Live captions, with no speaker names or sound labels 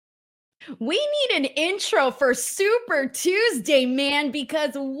We need an intro for Super Tuesday, man,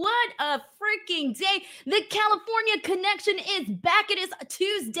 because what a freaking day. The California Connection is back. It is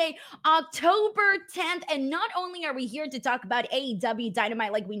Tuesday, October 10th. And not only are we here to talk about AEW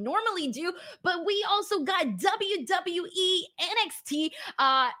Dynamite like we normally do, but we also got WWE NXT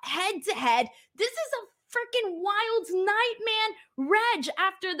head to head. This is a freaking wild night, man. Reg,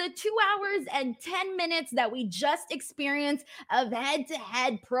 after the 2 hours and 10 minutes that we just experienced of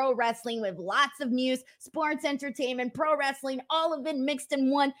head-to-head pro wrestling with lots of news, sports entertainment, pro wrestling, all of it mixed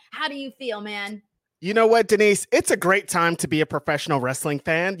in one, how do you feel, man? You know what, Denise? It's a great time to be a professional wrestling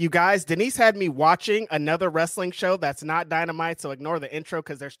fan. You guys, Denise had me watching another wrestling show that's not Dynamite, so ignore the intro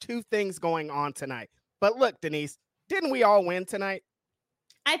because there's two things going on tonight. But look, Denise, didn't we all win tonight?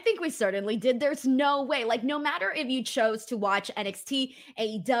 I think we certainly did. There's no way. Like, no matter if you chose to watch NXT,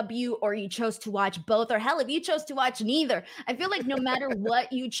 AEW, or you chose to watch both, or hell, if you chose to watch neither, I feel like no matter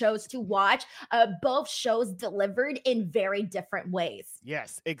what you chose to watch, both shows delivered in very different ways.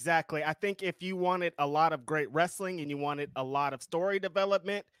 Yes, exactly. I think if you wanted a lot of great wrestling and you wanted a lot of story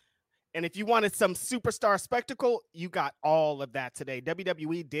development, and if you wanted some superstar spectacle, you got all of that today.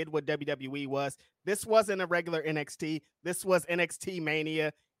 WWE did what WWE was. This wasn't a regular NXT. This was NXT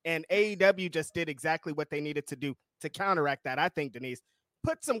Mania. And AEW just did exactly what they needed to do to counteract that. I think, Denise,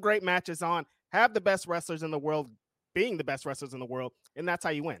 put some great matches on, have the best wrestlers in the world, being the best wrestlers in the world, and that's how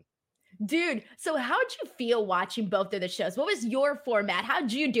you win. Dude, so how'd you feel watching both of the shows? What was your format?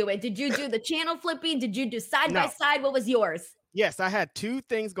 How'd you do it? Did you do the channel flipping? Did you do side by side? What was yours? Yes, I had two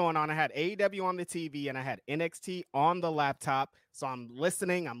things going on. I had AEW on the TV and I had NXT on the laptop. So I'm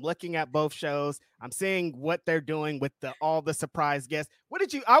listening, I'm looking at both shows. I'm seeing what they're doing with all the surprise guests.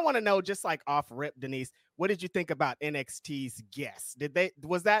 I want to know, just like off rip, Denise, what did you think about NXT's guests?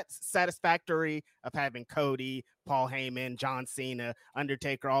 Was that satisfactory of having Cody, Paul Heyman, John Cena,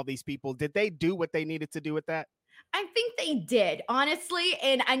 Undertaker, all these people? Did they do what they needed to do with that? I think they did, honestly.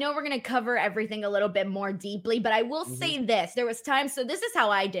 And I know we're going to cover everything a little bit more deeply, but I will say this. There was times, so this is how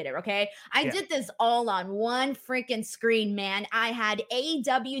I did it, okay? I did this all on one freaking screen, man. I had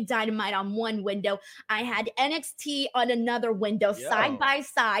AEW Dynamite on one window. I had NXT on another window, side by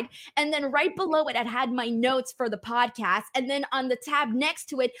side. And then right below it, I had my notes for the podcast. And then on the tab next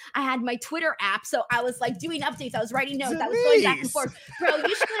to it, I had my Twitter app. So I was like doing updates. I was writing notes. I was going back and forth. Bro,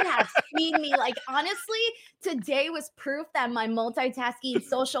 you should have seen me. Like, honestly, today was proof that my multitasking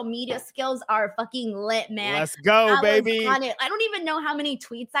social media skills are fucking lit, man. Let's go, baby. On it. I don't even know how many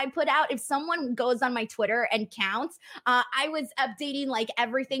tweets I put out. If someone goes on my Twitter and counts, I was updating like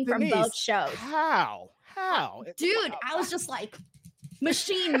everything Denise, from both shows. How? Dude, I was just like,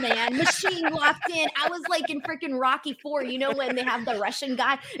 machine, man, machine locked in. I was like in freaking Rocky 4, you know, when they have the Russian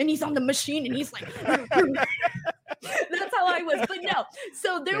guy and he's on the machine and he's like, that's how I was. But no,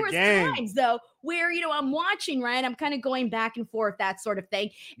 so there was times though where, you know, I'm watching, right? I'm kind of going back and forth, that sort of thing.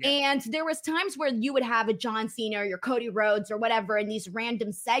 Yeah. And there was times where you would have a John Cena or your Cody Rhodes or whatever in these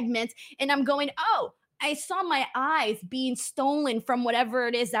random segments. And I'm going, oh, I saw my eyes being stolen from whatever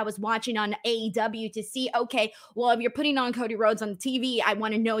it is I was watching on AEW to see, okay, well, if you're putting on Cody Rhodes on the TV, I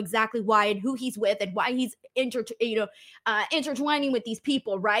want to know exactly why and who he's with and why he's intertwining with these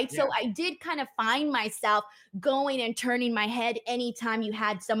people, right? Yeah. So I did kind of find myself going and turning my head anytime you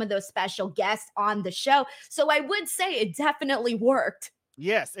had some of those special guests on the show. So I would say it definitely worked.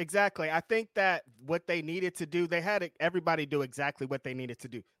 Yes, exactly. I think that what they needed to do, they had everybody do exactly what they needed to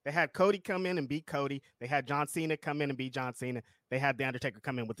do. They had Cody come in and beat Cody. They had John Cena come in and beat John Cena. They had The Undertaker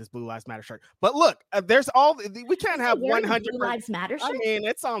come in with this Blue Lives Matter shirt. But look, we can't have 100 Blue Lives Matter shirt. I mean,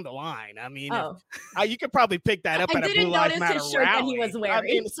 it's on the line. I mean, you could probably pick that up at a Blue Lives Matter shirt rally. That he was wearing. I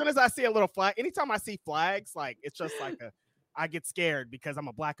mean, as soon as I see a little flag, anytime I see flags, like it's just like I get scared because I'm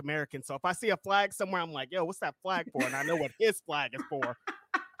a Black American. So if I see a flag somewhere, I'm like, yo, what's that flag for? And I know what his flag is for.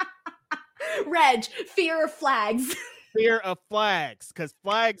 Reg, fear of flags. Fear of flags, because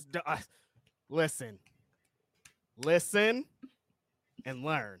flags. Listen, and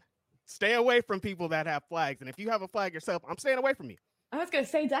learn. Stay away from people that have flags. And if you have a flag yourself, I'm staying away from you. I was going to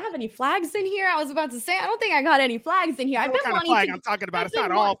say, do I have any flags in here? I was about to say, I don't think I got any flags in here. I've been wanting flag I'm talking about. It's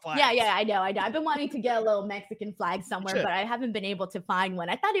not all flags. Yeah, I know. I've been wanting to get a little Mexican flag somewhere, but I haven't been able to find one.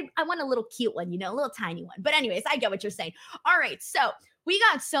 I want a little cute one, you know, a little tiny one. But anyways, I get what you're saying. All right, so We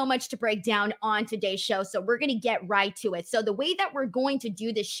got so much to break down on today's show, so we're going to get right to it. So the way that we're going to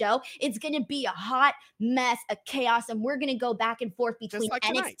do this show, it's going to be a hot mess, a chaos, and we're going to go back and forth between like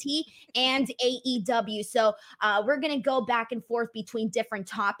NXT and AEW. So we're going to go back and forth between different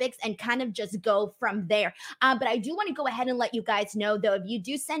topics and kind of just go from there. But I do want to go ahead and let you guys know, though, if you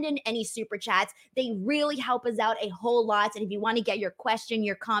do send in any super chats, they really help us out a whole lot. And if you want to get your question,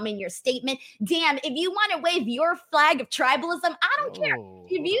 your comment, your statement, damn, if you want to wave your flag of tribalism, I don't care.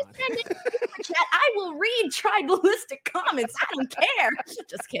 If you send in a super chat, I will read tribalistic comments. I don't care.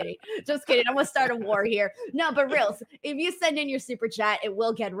 Just kidding. Just kidding. I'm going to start a war here. No, but reals, if you send in your super chat, it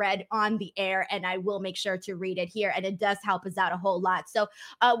will get read on the air, and I will make sure to read it here. And it does help us out a whole lot. So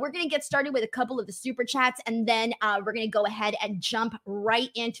we're going to get started with a couple of the super chats, and then we're going to go ahead and jump right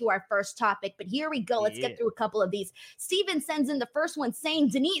into our first topic. But here we go. Let's get through a couple of these. Steven sends in the first one saying,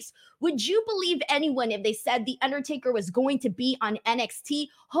 Denise, would you believe anyone if they said The Undertaker was going to be on NXT?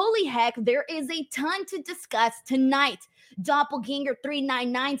 Holy heck, there is a ton to discuss tonight. Doppelganger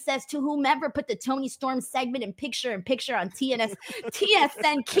 399 says, to whomever put the Tony Storm segment in picture on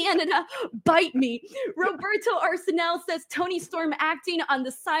TSN Canada, bite me. Roberto Arsenal says Tony Storm acting on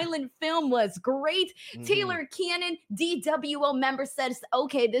the silent film was great. Taylor Cannon, DWO member, says,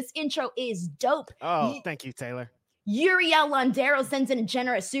 okay, this intro is dope. Oh, thank you, Taylor. Uriel Londero sends in a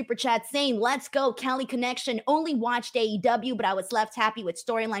generous super chat saying, let's go, Cali Connection. Only watched AEW, but I was left happy with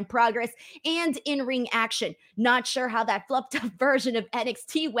storyline progress and in-ring action. Not sure how that fluffed up version of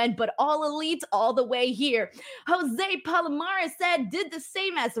NXT went, but all elite all the way here. Jose Palomares said, did the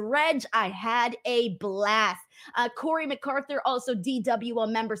same as Reg. I had a blast. Corey MacArthur, also DWO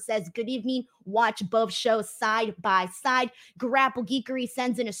member, says, good evening. Watch both shows side by side. Grapple Geekery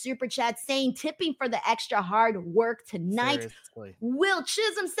sends in a super chat saying, tipping for the extra hard work tonight. Seriously. Will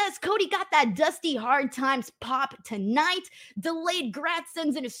Chisholm says, Cody got that dusty hard times pop tonight. Delayed Grat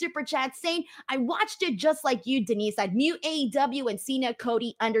sends in a super chat saying, I watched it just like you, Denise. I'd mute AEW and Cena,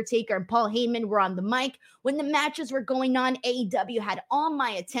 Cody, Undertaker, and Paul Heyman were on the mic. When the matches were going on, AEW had all my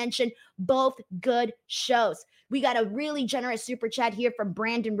attention. Both good shows. We got a really generous super chat here from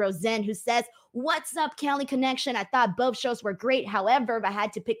Brandon Rosen, who says, what's up, Cali Connection? I thought both shows were great. However, if I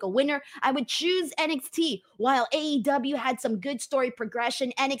had to pick a winner, I would choose NXT. While AEW had some good story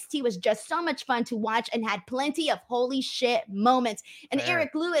progression, NXT was just so much fun to watch and had plenty of holy shit moments. And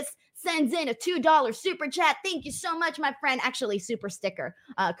Eric Lewis sends in a $2 super chat. Thank you so much, my friend. Actually, super sticker.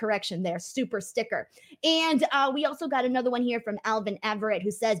 Correction there, super sticker. And we also got another one here from Alvin Everett, who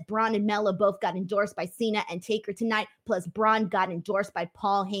says Braun and Mella both got endorsed by Cena and Taker tonight, plus Braun got endorsed by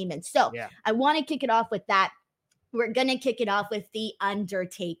Paul Heyman. So I want to kick it off with that. We're going to kick it off with The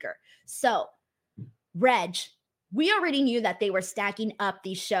Undertaker. So, Reg, we already knew that they were stacking up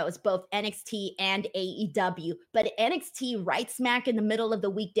these shows, both NXT and AEW, but NXT right smack in the middle of the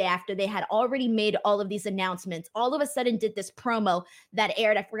weekday after they had already made all of these announcements, all of a sudden did this promo that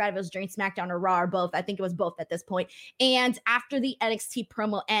aired. I forgot if it was during SmackDown or Raw or both. I think it was both at this point. And after the NXT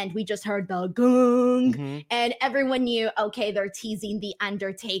promo end, we just heard the gong and everyone knew, okay, they're teasing The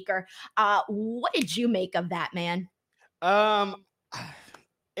Undertaker. What did you make of that, man?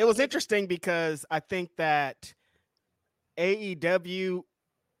 It was interesting because I think that AEW,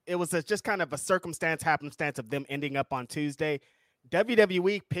 it was just kind of a happenstance of them ending up on Tuesday.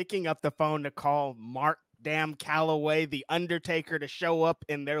 WWE picking up the phone to call Mark damn Calloway, The Undertaker, to show up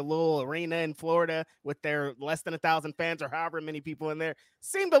in their little arena in Florida with their less than 1,000 fans or however many people in there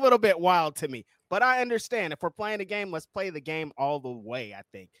seemed a little bit wild to me. But I understand, if we're playing a game, let's play the game all the way, I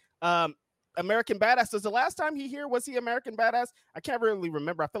think. American Badass, was the last time was he American Badass? I can't really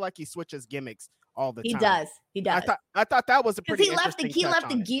remember. I feel like he switches gimmicks all the time. He does. I thought that was a pretty interesting he left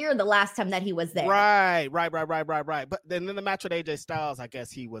the gear the last time that he was there. Right. But then in the match with AJ Styles, I guess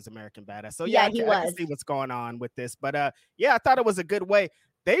he was American Badass. So I can see what's going on with this. But I thought it was a good way.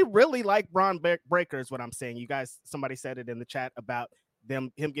 They really like Braun Breaker is what I'm saying. You guys, somebody said it in the chat about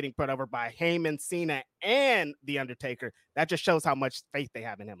him getting put over by Heyman, Cena, and The Undertaker. That just shows how much faith they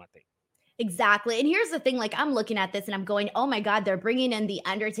have in him, I think. Exactly. And here's the thing, like, I'm looking at this and I'm going, oh my God, they're bringing in The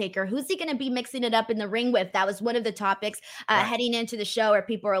Undertaker. Who's he going to be mixing it up in the ring with? That was one of the topics heading into the show, where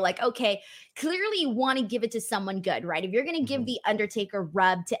people are like, okay, clearly you want to give it to someone good, right? If you're going to give The Undertaker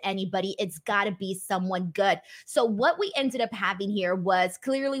rub to anybody, it's got to be someone good. So what we ended up having here was,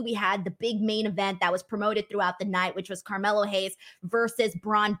 clearly we had the big main event that was promoted throughout the night, which was Carmelo Hayes versus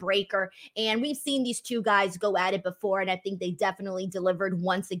Braun Breaker. And we've seen these two guys go at it before, and I think they definitely delivered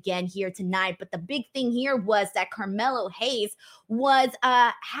once again here tonight. tonight. But the big thing here was that Carmelo Hayes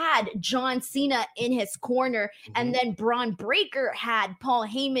had John Cena in his corner, and then Braun Breaker had Paul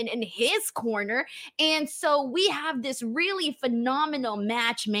Heyman in his corner. And so we have this really phenomenal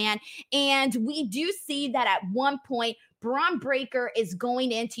match, man. And we do see that at one point, Braun Breaker is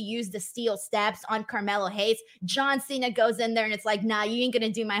going in to use the steel steps on Carmelo Hayes. John Cena goes in there and it's like, nah, you ain't going to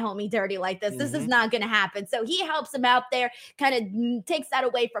do my homie dirty like this. This is not going to happen. So he helps him out there, kind of takes that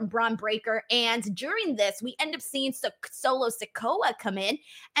away from Braun Breaker. And during this, we end up seeing Solo Sikoa come in.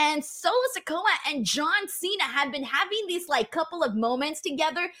 And Solo Sikoa and John Cena have been having these like couple of moments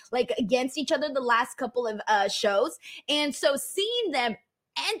together, like against each other the last couple of shows. And so seeing them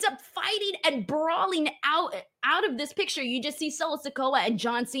end up fighting and brawling out of this picture, you just see Solo Sikoa and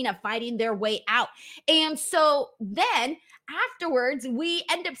John Cena fighting their way out. And so then afterwards, we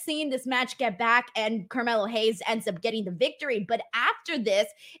end up seeing this match get back and Carmelo Hayes ends up getting the victory. But after this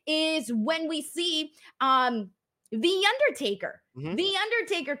is when we see The Undertaker. The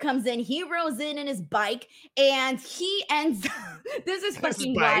Undertaker comes in, he rolls in his bike, and he ends this is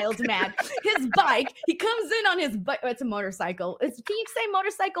fucking wild, man. His bike, he comes in on his bike. Oh, it's a motorcycle. Can you say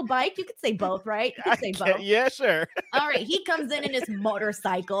motorcycle bike? You could say both, right? You could say both. Yeah, sure. All right, he comes in his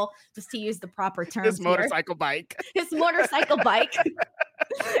motorcycle, just to use the proper terms. His motorcycle bike. His motorcycle bike.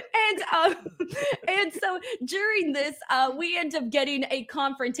 And so during this, we end up getting a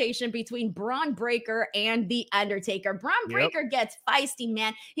confrontation between Braun Breaker and The Undertaker. Braun Breaker gets feisty,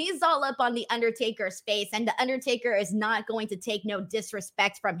 man. He's all up on The Undertaker's face, and The Undertaker is not going to take no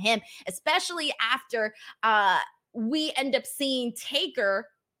disrespect from him, especially after we end up seeing Taker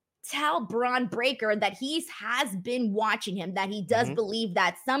tell Braun Breaker that he has been watching him, that he does believe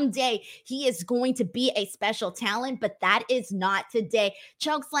that someday he is going to be a special talent, but that is not today.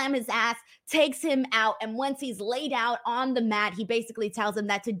 Chokeslam his ass, takes him out, and once he's laid out on the mat, he basically tells him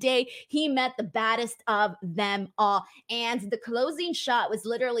that today he met the baddest of them all. And the closing shot was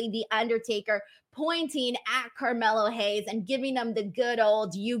literally The Undertaker pointing at Carmelo Hayes and giving him the good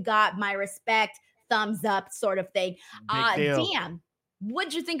old, you got my respect, thumbs up sort of thing. Damn.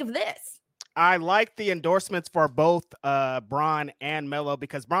 What'd you think of this? I like the endorsements for both Braun and Melo,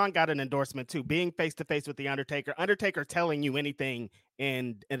 because Braun got an endorsement too. Being face to face with the Undertaker telling you anything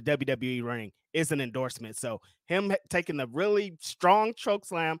in a WWE ring is an endorsement. So him taking the really strong choke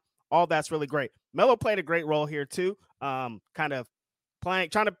slam, all that's really great. Melo played a great role here too. Kind of trying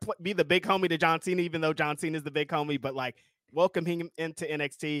to be the big homie to John Cena, even though John Cena is the big homie, but like welcoming him into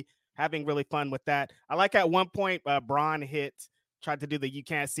NXT, having really fun with that. I like at one point Braun tried to do the you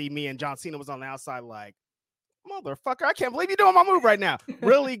can't see me, and John Cena was on the outside like, motherfucker, I can't believe you're doing my move right now.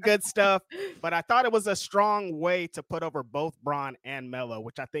 Really good stuff. But I thought it was a strong way to put over both Braun and Melo,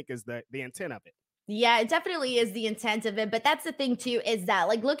 which I think is the intent of it. Yeah, it definitely is the intent of it. But that's the thing, too, is that,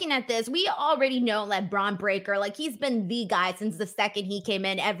 like, looking at this, we already know that Braun Breaker, like, he's been the guy since the second he came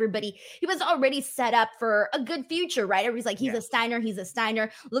in. He was already set up for a good future, right? Everybody's like, he's a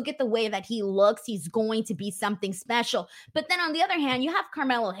Steiner. Look at the way that he looks. He's going to be something special. But then on the other hand, you have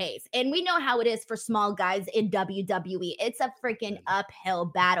Carmelo Hayes. And we know how it is for small guys in WWE. It's a freaking uphill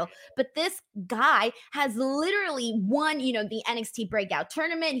battle. But this guy has literally won, the NXT Breakout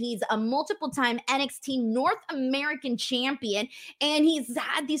Tournament. He's a multiple-time NXT North American champion, and he's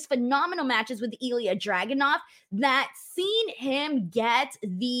had these phenomenal matches with Ilya Dragunov that seen him get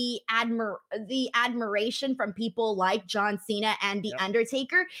the admiration from people like John Cena and The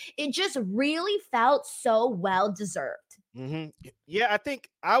Undertaker. It just really felt so well deserved. Yeah, I think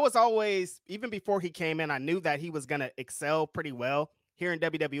I was always, even before he came in, I knew that he was going to excel pretty well here in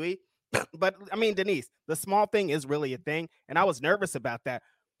WWE. But I mean, Denise, the small thing is really a thing, and I was nervous about that.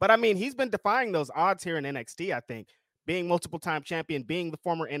 But I mean, he's been defying those odds here in NXT, I think. Being multiple-time champion, being the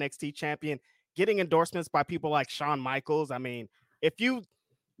former NXT champion, getting endorsements by people like Shawn Michaels. I mean, if you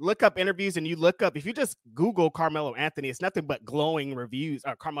look up interviews and if you just Google Carmelo Anthony, it's nothing but glowing reviews.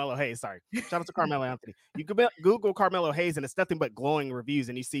 Carmelo Hayes, sorry. Shout out to Carmelo Anthony. You could Google Carmelo Hayes and it's nothing but glowing reviews,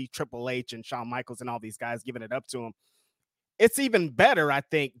 and you see Triple H and Shawn Michaels and all these guys giving it up to him. It's even better, I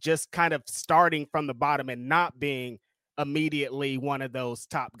think, just kind of starting from the bottom and not being immediately one of those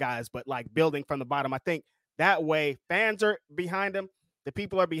top guys, but like building from the bottom. I think that way fans are behind him, the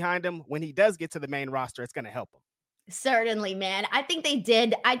people are behind him. When he does get to the main roster, it's going to help him. Certainly, man. I think they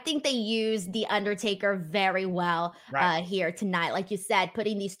did. I think they used The Undertaker very well here tonight. Like you said,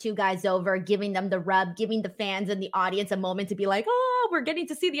 putting these two guys over, giving them the rub, giving the fans and the audience a moment to be like, oh, we're getting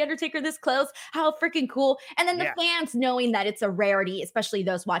to see the Undertaker this close. How freaking cool. And then the fans knowing that it's a rarity, especially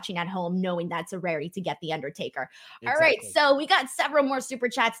those watching at home, knowing that's a rarity to get the Undertaker. All right, so we got several more super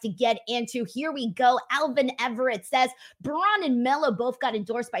chats to get into. Here we go. Alvin Everett says, Braun and Mello both got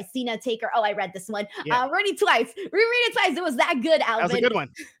endorsed by Cena Taker. Oh, I read this one. Read it twice. Reread it twice. It was that good, Alvin. That was a good one.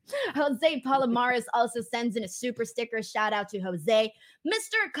 Jose Palomares also sends in a super sticker. Shout out to Jose.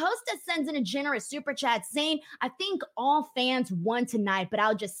 Mr. Costa sends in a generous super chat saying, I think all fans won tonight, but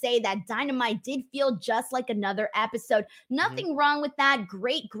I'll just say that Dynamite did feel just like another episode. Nothing wrong with that.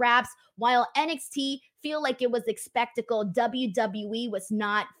 Great grabs. While NXT feel like it was a spectacle, WWE was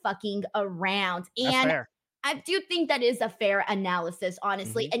not fucking around. That's fair. I do think that is a fair analysis,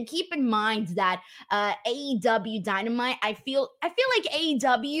 honestly. And keep in mind that AEW Dynamite, I feel like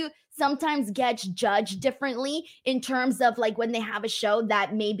AEW sometimes gets judged differently in terms of like when they have a show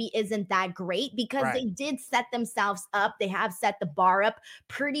that maybe isn't that great, because they did set themselves up. They have set the bar up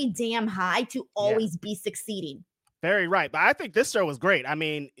pretty damn high to always be succeeding. Very right. But I think this show was great. I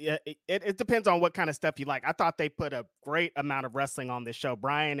mean, it depends on what kind of stuff you like. I thought they put a great amount of wrestling on this show.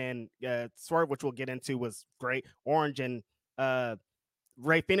 Brian and Swerve, which we'll get into, was great. Orange and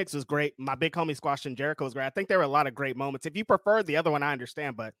Ray Phoenix was great. My big homie Squash and Jericho was great. I think there were a lot of great moments. If you prefer the other one, I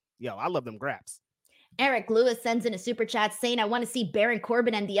understand. But, I love them grabs. Eric Lewis sends in a super chat saying, I want to see Baron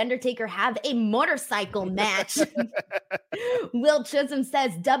Corbin and The Undertaker have a motorcycle match. Will Chisholm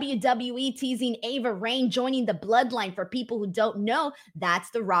says, WWE teasing Ava Raine joining the bloodline. For people who don't know, that's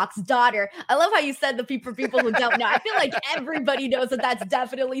The Rock's daughter. I love how you said for people who don't know. I feel like everybody knows that that's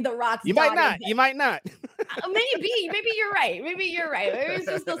definitely The Rock's daughter. You might not. Maybe you're right. Maybe it's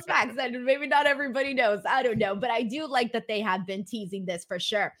just those facts that maybe not everybody knows. I don't know. But I do like that they have been teasing this for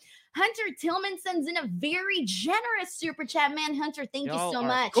sure. Hunter Tillman sends in a very generous super chat. Man, Hunter, thank you so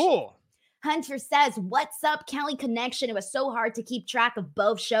much. Cool. Hunter says, what's up, Cali Connection? It was so hard to keep track of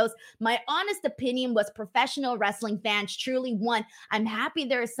both shows. My honest opinion was professional wrestling fans truly won. I'm happy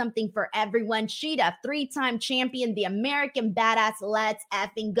there is something for everyone. Sheeta, 3-time champion, the American badass. Let's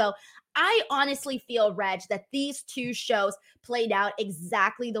effing go. I honestly feel, Reg, that these two shows played out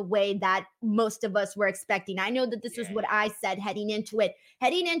exactly the way that most of us were expecting. I know that this is what I said heading into it.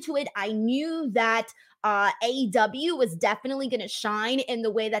 I knew that AEW was definitely going to shine in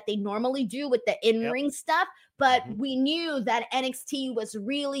the way that they normally do with the in-ring stuff. But we knew that NXT was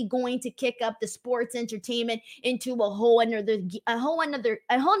really going to kick up the sports entertainment into a whole nother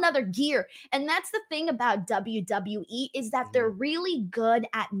gear. And that's the thing about WWE is that they're really good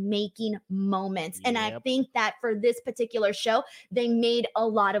at making moments. And I think that for this particular show, they made a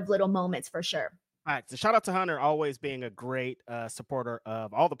lot of little moments for sure. All right. So shout out to Hunter, always being a great supporter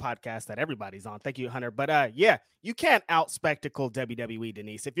of all the podcasts that everybody's on. Thank you, Hunter. But you can't out spectacle WWE,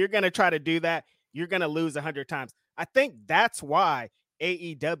 Denise. If you're going to try to do that, you're going to lose 100 times. I think that's why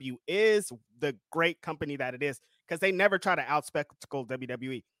AEW is the great company that it is, because they never try to out spectacle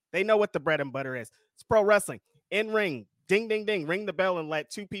WWE. They know what the bread and butter is. It's pro wrestling. In ring, ding, ding, ding, ring the bell and let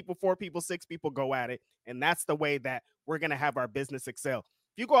 2 people, 4 people, 6 people go at it. And that's the way that we're going to have our business excel.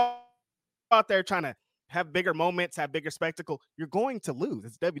 If you go out there trying to have bigger moments, have bigger spectacle, you're going to lose.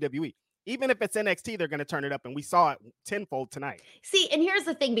 It's WWE. Even if it's NXT, they're going to turn it up, and we saw it tenfold tonight. See, and here's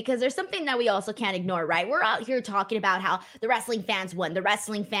the thing, because there's something that we also can't ignore, right? We're out here talking about how the wrestling fans won,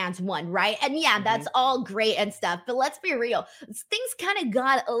 right? And that's all great and stuff, but let's be real. Things kind of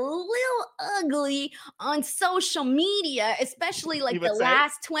got a little ugly on social media, especially like the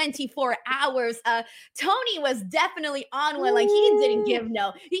last 24 hours. Tony was definitely on one. Like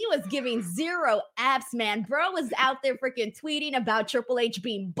he was giving 0 apps, man. Bro was out there freaking tweeting about Triple H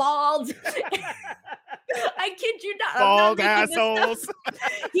being bald. I kid you not. Bald assholes.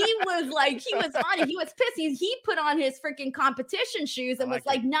 He was on it. He was pissed. He put on his freaking competition shoes and was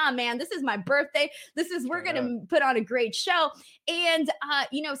like, nah, man, this is my birthday. We're going to put on a great show. And,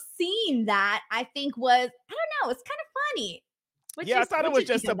 seeing that, I think was, I don't know, it's kind of funny. I thought it was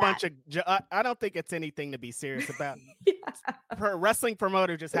just a bunch of, I don't think it's anything to be serious about. For a wrestling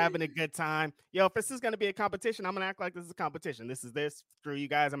promoter just having a good time. If this is going to be a competition, I'm going to act like this is a competition. This is this. Screw you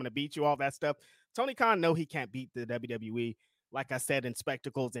guys. I'm going to beat you, all that stuff. Tony Khan, no, he can't beat the WWE, like I said, in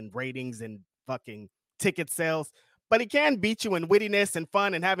spectacles and ratings and fucking ticket sales. But he can beat you in wittiness and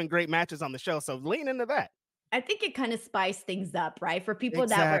fun and having great matches on the show. So lean into that. I think it kind of spiced things up, right? For people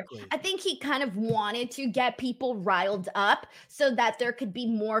that were, Exactly. I think he kind of wanted to get people riled up so that there could be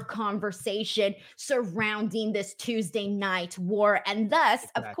more conversation surrounding this Tuesday night war. And thus,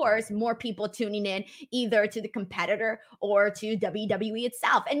 of Exactly. course, more people tuning in either to the competitor or to WWE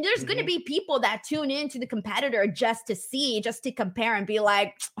itself. And there's going to be people that tune in to the competitor just to see, just to compare and be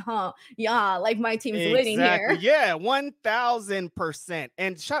like, oh, yeah, like my team's winning Exactly. here. Yeah, 1000%.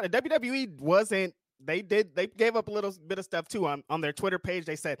 And shot WWE wasn't they gave up a little bit of stuff too on their Twitter page.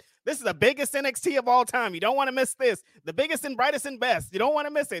 They said, "This is the biggest NXT of all time. You don't want to miss this. The biggest and brightest and best. You don't want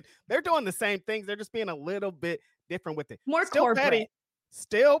to miss it." They're doing the same things. They're just being a little bit different with it. More Still corporate. petty.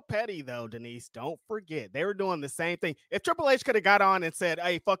 Still petty though, Denise. Don't forget. They were doing the same thing. If Triple H could have got on and said,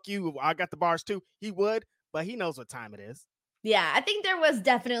 "Hey, fuck you. I got the bars too." He would, but he knows what time it is. Yeah, I think there was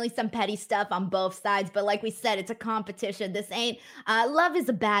definitely some petty stuff on both sides, but like we said, it's a competition. This ain't love is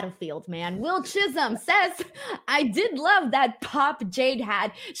a battlefield, man. Will Chisholm says, I did love that pop Jade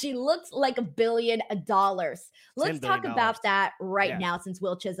had. She looked like $1 billion. Let's $10 talk billion. about that right Yeah. now since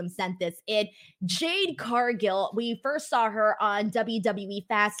Will Chisholm sent this in. Jade Cargill, we first saw her on WWE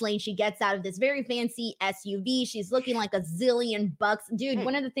Fastlane. She gets out of this very fancy SUV. She's looking like $1 zillion. Dude,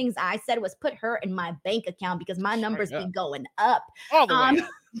 one of the things I said was put her in my bank account because my numbers be going up. All the way up.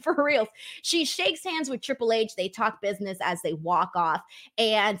 For real. She shakes hands with Triple H. They talk business as they walk off.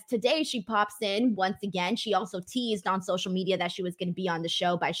 And today she pops in once again. She also teased on social media that she was going to be on the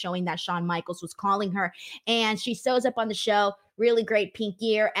show by showing that Shawn Michaels was calling her. And she shows up on the show, really great pink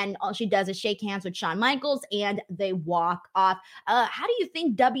gear. And all she does is shake hands with Shawn Michaels and they walk off. How do you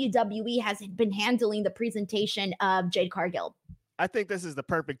think WWE has been handling the presentation of Jade Cargill? I think this is the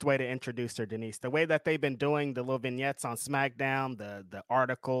perfect way to introduce her, Denise. The way that they've been doing the little vignettes on SmackDown, the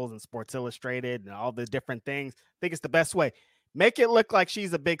articles and Sports Illustrated and all the different things, I think it's the best way. Make it look like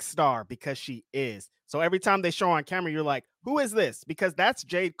she's a big star because she is. So every time they show her on camera, you're like, who is this? Because that's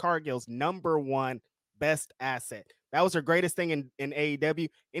Jade Cargill's #1 best asset. That was her greatest thing in AEW.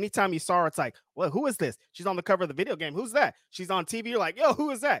 Anytime you saw her, it's like, well, who is this? She's on the cover of the video game. Who's that? She's on TV. You're like, yo, who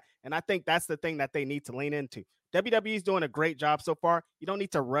is that? And I think that's the thing that they need to lean into. WWE is doing a great job so far. You don't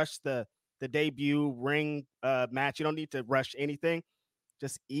need to rush the debut ring match. You don't need to rush anything.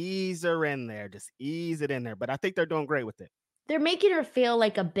 Just ease her in there. Just ease it in there. But I think they're doing great with it. They're making her feel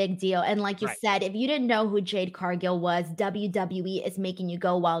like a big deal. And like you Right. said, if you didn't know who Jade Cargill was, WWE is making you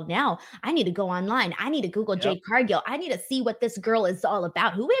go, well, now I need to go online. I need to Google Jade Cargill. I need to see what this girl is all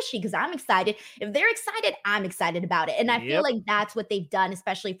about. Who is she? Because I'm excited. If they're excited, I'm excited about it. And I feel like that's what they've done,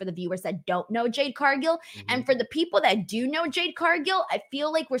 especially for the viewers that don't know Jade Cargill. And for the people that do know Jade Cargill, I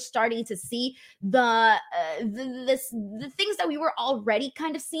feel like we're starting to see the things that we were already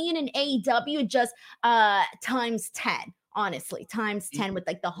kind of seeing in AEW just times 10. Honestly, times 10 with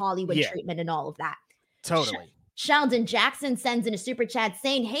like the Hollywood treatment and all of that. Totally. Sheldon Jackson sends in a super chat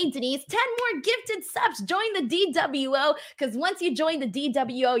saying, hey, Denise, 10 more gifted subs. Join the DWO because once you join the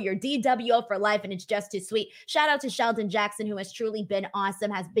DWO, you're DWO for life and it's just too sweet. Shout out to Sheldon Jackson, who has truly been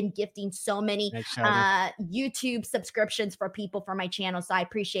awesome, has been gifting so many YouTube subscriptions for people for my channel. So I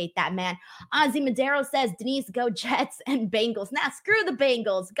appreciate that, man. Ozzy Madero says, Denise, go Jets and Bengals. Nah, screw the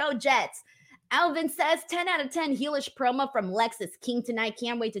Bengals. Go Jets. Alvin says 10 out of 10 heelish promo from Lexus King tonight.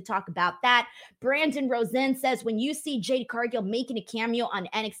 Can't wait to talk about that. Brandon Rosen says when you see Jade Cargill making a cameo on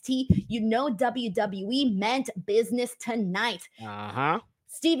NXT, you know WWE meant business tonight.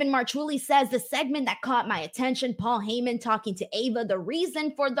 Stephen Marchuli says the segment that caught my attention, Paul Heyman talking to Ava, the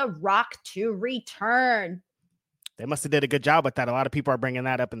reason for The Rock to return. They must have did a good job with that. A lot of people are bringing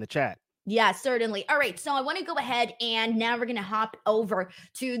that up in the chat. Yeah, certainly. All right, so I want to go ahead and now we're going to hop over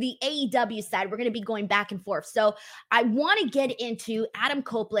to the AEW side. We're going to be going back and forth. So I want to get into Adam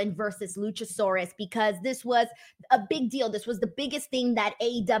Copeland versus Luchasaurus because this was a big deal. This was the biggest thing that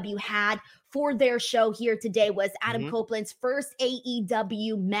AEW had for their show here today was Adam Copeland's first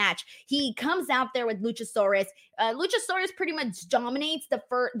AEW match. He comes out there with Luchasaurus. Luchasaurus pretty much dominates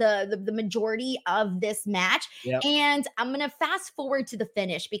the majority of this match. And I'm going to fast forward to the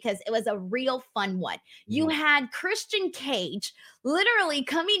finish because it was a real fun one. You had Christian Cage literally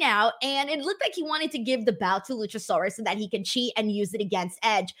coming out and it looked like he wanted to give the bout to Luchasaurus so that he can cheat and use it against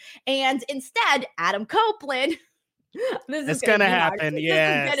Edge. And instead, Adam Copeland... It's gonna happen,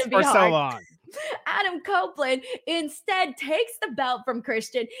 yes, for so long. Adam Copeland instead takes the belt from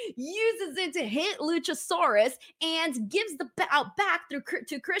Christian, uses it to hit Luchasaurus, and gives the belt back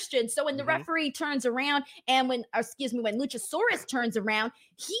to Christian. So when the referee turns around and when Luchasaurus turns around,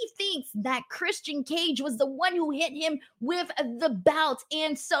 he thinks that Christian Cage was the one who hit him with the belt.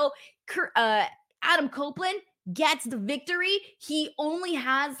 And so Adam Copeland gets the victory, he only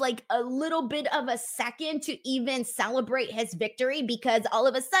has like a little bit of a second to even celebrate his victory because all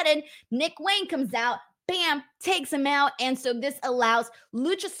of a sudden Nick Wayne comes out, bam, takes him out. And so this allows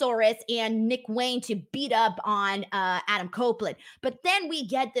Luchasaurus and Nick Wayne to beat up on Adam Copeland. But then we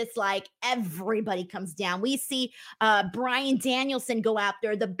get this, like, everybody comes down. We see Bryan Danielson go out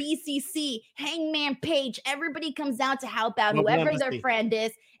there, the BCC, Hangman Page, everybody comes out to help out whoever their friend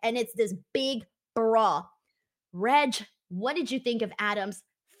is. And it's this big brawl. Reg, what did you think of Adam's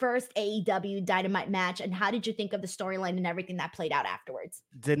first AEW Dynamite match, and how did you think of the storyline and everything that played out afterwards?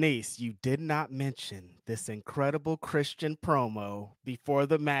 Denise, you did not mention this incredible Christian promo before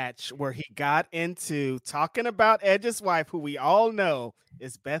the match where he got into talking about Edge's wife, who we all know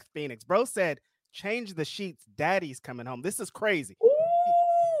is Beth Phoenix. Bro said, change the sheets, daddy's coming home. This is crazy.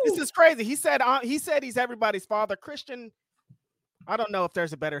 This is crazy. He said he's everybody's father. Christian, I don't know if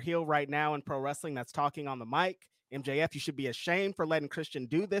there's a better heel right now in pro wrestling that's talking on the mic. MJF, you should be ashamed for letting Christian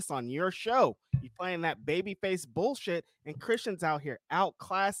do this on your show. You playing that babyface bullshit, and Christian's out here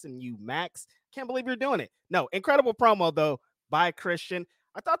outclassing you, Max. Can't believe you're doing it. No, incredible promo, though, by Christian.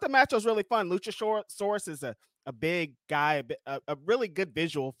 I thought the match was really fun. Luchasaurus is a big guy, a really good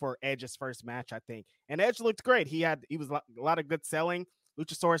visual for Edge's first match, I think. And Edge looked great. He was a lot of good selling.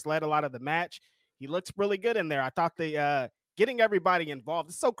 Luchasaurus led a lot of the match. He looked really good in there. I thought getting everybody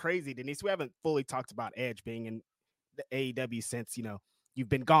involved. It's so crazy, Denise. We haven't fully talked about Edge being in the AEW since, you've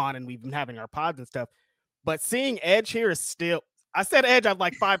been gone and we've been having our pods and stuff. But seeing Edge here is still, I said Edge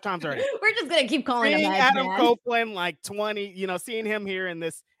like 5 times already. We're just going to keep calling him Edge, Adam Copeland like 20, seeing him here in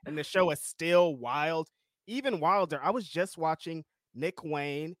the show is still wild. Even wilder, I was just watching Nick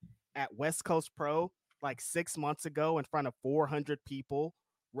Wayne at West Coast Pro like 6 months ago in front of 400 people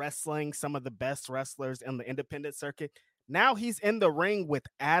wrestling some of the best wrestlers in the independent circuit. Now he's in the ring with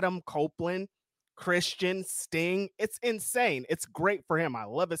Adam Copeland, Christian, Sting. It's insane. It's great for him. I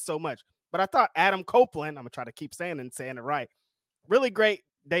love it so much. But I thought Adam Copeland, I'm going to try to keep saying it right. Really great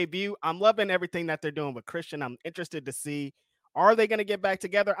debut. I'm loving everything that they're doing with Christian. I'm interested to see, are they going to get back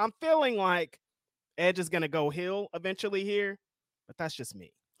together? I'm feeling like Edge is going to go heel eventually here, but that's just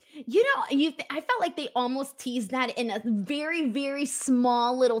me. I felt like they almost teased that in a very, very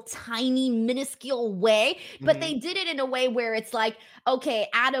small, little, tiny, minuscule way, but they did it in a way where it's like, okay,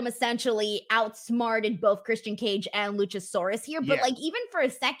 Adam essentially outsmarted both Christian Cage and Luchasaurus here, but like even for a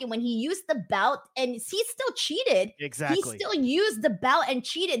second when he used the belt and he still cheated. Exactly. He still used the belt and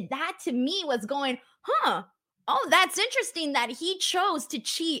cheated. That to me was going, oh, that's interesting that he chose to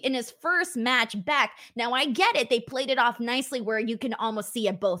cheat in his first match back. Now, I get it. They played it off nicely where you can almost see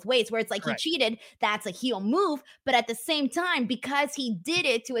it both ways, where it's like he cheated. That's a heel move. But at the same time, because he did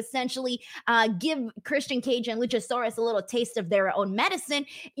it to essentially give Christian Cage and Luchasaurus a little taste of their own medicine,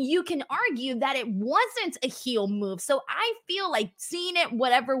 you can argue that it wasn't a heel move. So I feel like seeing it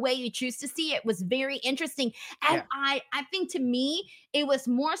whatever way you choose to see it was very interesting. And I think to me, it was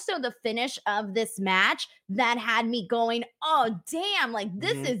more so the finish of this match that had me going, oh, damn, like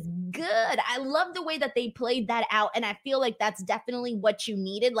this is good. I love the way that they played that out. And I feel like that's definitely what you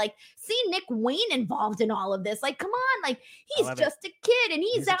needed. Like, see Nick Wayne involved in all of this. Like, come on, like he's just a kid and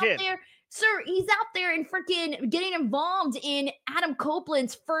he's out there. Sir, he's out there and freaking getting involved in Adam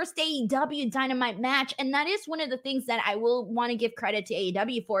Copeland's first AEW Dynamite match. And that is one of the things that I will want to give credit to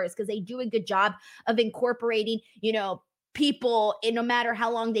AEW for, is because they do a good job of incorporating, people, no matter how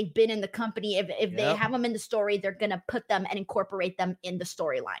long they've been in the company. If they have them in the story, they're going to put them and incorporate them in the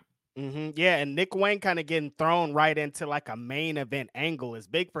storyline. Yeah, and Nick Wayne kind of getting thrown right into like a main event angle is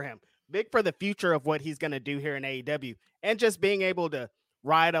big for him. Big for the future of what he's going to do here in AEW. And just being able to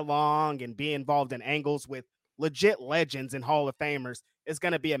ride along and be involved in angles with legit legends and Hall of Famers is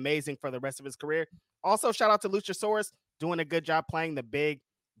going to be amazing for the rest of his career. Also, shout out to Luchasaurus, doing a good job playing the big,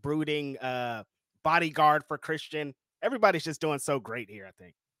 brooding bodyguard for Christian. Everybody's just doing so great here, I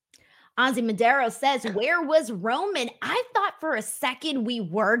think. Ozzy Madero says, where was Roman? I thought for a second we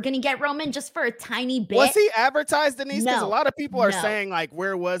were going to get Roman just for a tiny bit. Was he advertised, Denise? Because a lot of people are No. saying, like,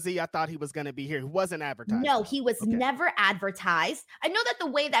 where was he? I thought he was going to be here. He wasn't advertised. No, he was never advertised. I know that the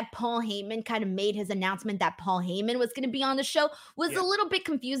way that Paul Heyman kind of made his announcement that Paul Heyman was going to be on the show was a little bit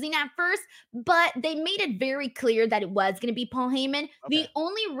confusing at first, but they made it very clear that it was going to be Paul Heyman. The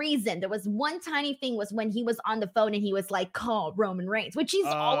only reason, there was one tiny thing, was when he was on the phone and he was like, call Roman Reigns, which he's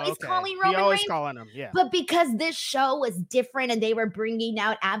always calling calling Roman He always Reigns. calling him, yeah. But because this show was different and they were bringing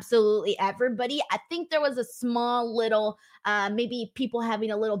out absolutely everybody, I think there was a small little, maybe people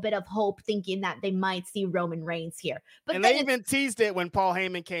having a little bit of hope thinking that they might see Roman Reigns here. But and they even teased it when Paul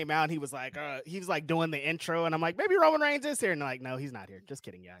Heyman came out. He was like doing the intro, and I'm like, maybe Roman Reigns is here. And they're like, no, he's not here. Just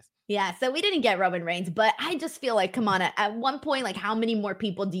kidding, guys. Yeah, so we didn't get Roman Reigns, but I just feel like, come on, at one point, like, how many more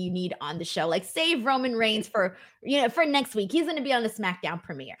people do you need on the show? Like, save Roman Reigns for next week. He's going to be on the SmackDown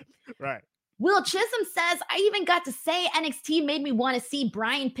premiere. Right. Will Chisholm says, I even got to say NXT made me want to see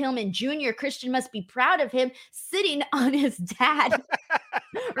Brian Pillman Jr. Christian must be proud of him sitting on his dad.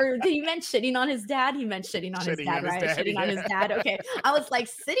 Or he meant shitting on his dad? He meant shitting on his dad, right? Shitting on his dad. Okay. I was like,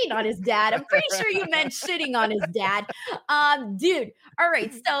 sitting on his dad. I'm pretty sure you meant shitting on his dad. Dude. All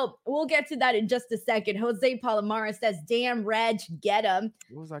right. So we'll get to that in just a second. Jose Palomara says, damn, Reg, get him.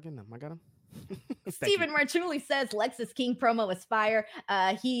 What was I getting him? I got him. Stephen Marchuli says Lexus King promo was fire.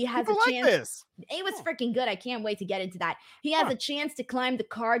 He has People a like chance. This. It was freaking good. I can't wait to get into that. He has a chance to climb the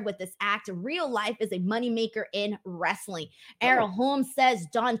card with this act. Real life is a moneymaker in wrestling. Errol Holmes says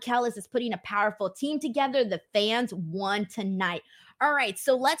Don Callis is putting a powerful team together. The fans won tonight. All right,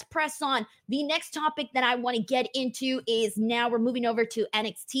 so let's press on. The next topic that I want to get into is now we're moving over to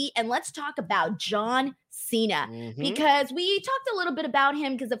NXT, and let's talk about John Cena, because we talked a little bit about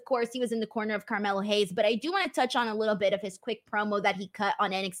him because, of course, he was in the corner of Carmelo Hayes, but I do want to touch on a little bit of his quick promo that he cut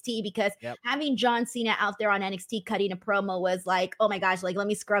on NXT, because having John Cena out there on NXT cutting a promo was like, oh my gosh, like, let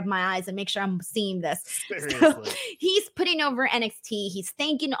me scrub my eyes and make sure I'm seeing this. So he's putting over NXT. He's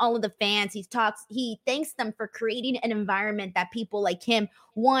thanking all of the fans. He thanks them for creating an environment that people like him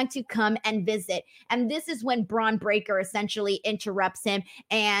want to come and visit. And this is when Braun Breaker essentially interrupts him,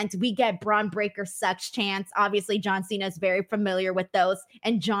 and we get Braun Breaker sucks chants. Obviously, John Cena is very familiar with those.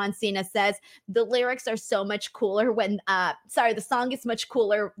 And John Cena says, the lyrics are so much cooler when, the song is much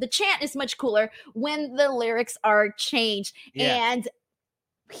cooler. The chant is much cooler when the lyrics are changed. Yeah. And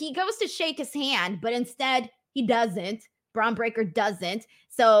he goes to shake his hand, but instead he doesn't. Braun Breaker doesn't.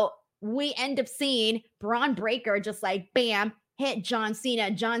 So we end up seeing Braun Breaker just like, bam, hit John Cena.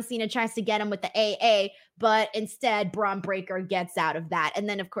 John Cena tries to get him with the AA, but instead Braun Breaker gets out of that. And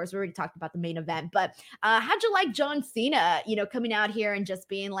then, of course, we already talked about the main event. But how'd you like John Cena, coming out here and just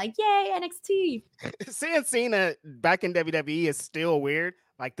being like, yay, NXT? Seeing Cena back in WWE is still weird.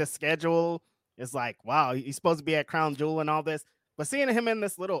 Like, the schedule is like, wow, he's supposed to be at Crown Jewel and all this. But seeing him in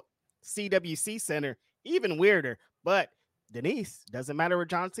this little CWC center, even weirder. But Denise, doesn't matter where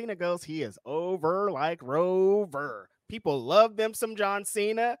John Cena goes, he is over like Rover. People love them some John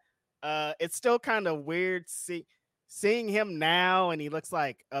Cena. It's still kind of weird seeing him now, and he looks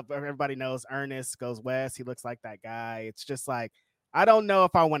like, everybody knows Ernest Goes West. He looks like that guy. It's just like, I don't know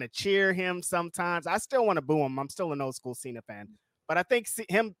if I want to cheer him sometimes. I still want to boo him. I'm still an old school Cena fan. But I think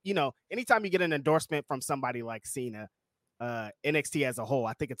him, anytime you get an endorsement from somebody like Cena, NXT as a whole,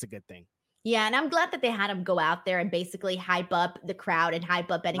 I think it's a good thing. Yeah, and I'm glad that they had him go out there and basically hype up the crowd and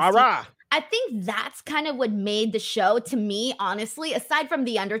hype up NXT. Rah-rah. I think that's kind of what made the show, to me, honestly, aside from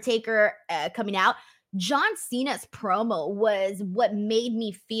The Undertaker coming out. John Cena's promo was what made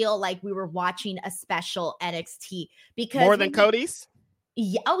me feel like we were watching a special NXT. Because more than Cody's?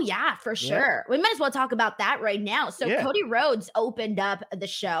 Yeah, oh yeah, for sure. We might as well talk about that right now. So Cody Rhodes opened up the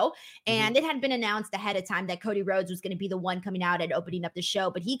show, and it had been announced ahead of time that Cody Rhodes was going to be the one coming out and opening up the show,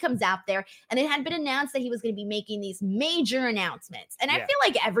 but he comes out there, and it had been announced that he was going to be making these major announcements. And I feel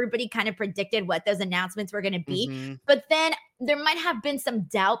like everybody kind of predicted what those announcements were going to be, but then there might have been some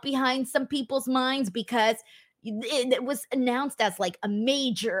doubt behind some people's minds, because it was announced as like a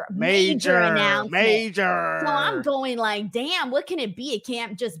major announcement. So I'm going like, damn, what can it be? It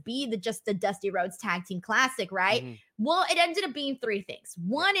can't just be the Dusty Rhodes Tag Team Classic, right? Well, it ended up being three things.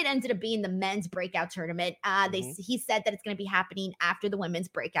 One, it ended up being the men's breakout tournament. He said that it's going to be happening after the women's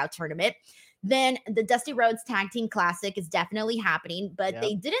breakout tournament. Then the Dusty Rhodes Tag Team Classic is definitely happening, but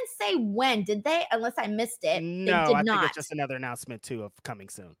they didn't say when, did they? Unless I missed it. No, they did I not. think it's just another announcement too of coming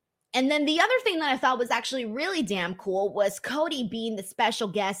soon. And then the other thing that I thought was actually really damn cool was Cody being the special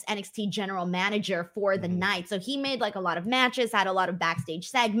guest NXT general manager for the night. So he made like a lot of matches, had a lot of backstage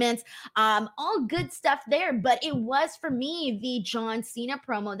segments, all good stuff there. But it was, for me, the John Cena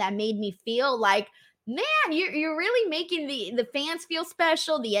promo that made me feel like, man, you're really making the fans feel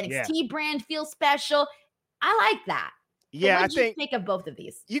special. The NXT brand feel special. I like that. Yeah, I think think of both of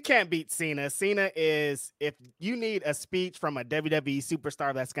these. You can't beat Cena. Cena is, if you need a speech from a WWE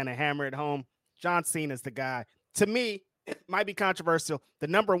superstar that's going to hammer it home, John Cena is the guy. To me, it might be controversial, the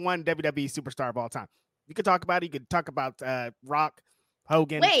number one WWE superstar of all time. You could talk about it. You could talk about Rock,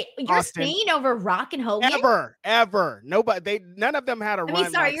 Hogan, Wait, you're Austin. saying over Rock and Hogan? Ever. None of them had a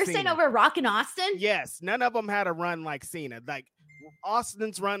run. Sorry, like you're Cena. saying over Rock and Austin? Yes, none of them had a run like Cena. Like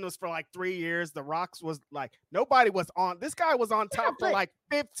Austin's run was for like 3 years. The Rock's was like nobody was on. This guy was on top for like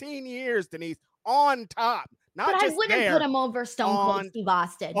 15 years, Denise. On top. Not but just I wouldn't there, put him over Stone Cold Steve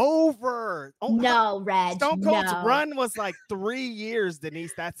Austin. No, Reg. Stone Cold's no. run was like 3 years,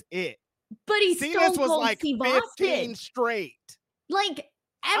 Denise. That's it. But he's Cena's Stone Cold was like Steve 15 Austin. straight. Like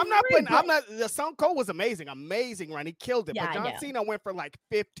the Stone Cold was amazing run. He killed it. Yeah, but John Cena went for like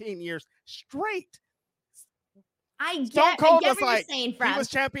 15 years straight. Stone Cold was like, he was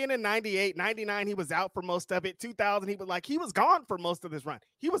champion in 98, 99. He was out for most of it. 2000, he was gone for most of this run.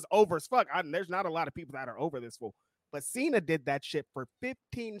 He was over as fuck. There's not a lot of people that are over this fool. But Cena did that shit for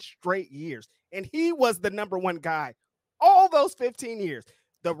 15 straight years. And he was the number one guy all those 15 years.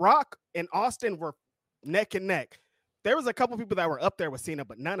 The Rock and Austin were neck and neck. There was a couple people that were up there with Cena,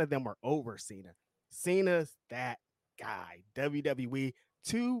 but none of them were over Cena. Cena's that guy. WWE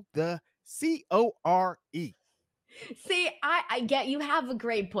to the CORE. See, I get you have a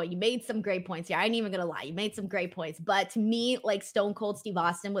great point. You made some great points here. I ain't even gonna lie. You made some great points. But to me, like Stone Cold Steve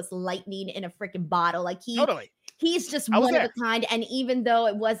Austin was lightning in a freaking bottle. Like he's just one of a kind. And even though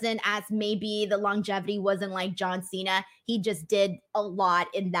it wasn't as maybe the longevity wasn't like John Cena, he just did a lot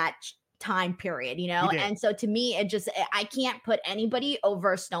in that time period, you know? And so to me, I can't put anybody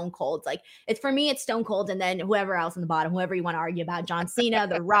over Stone Cold. Like it's for me, it's Stone Cold and then whoever else in the bottom, whoever you want to argue about, John Cena,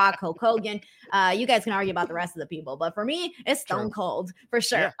 The Rock, Hulk Hogan. You guys can argue about the rest of the people, but for me, it's Stone Cold for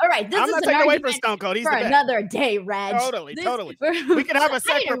sure. Yeah. All right. I'm not taking away from Stone Cold. He's for another day, Reg. Totally. We can have a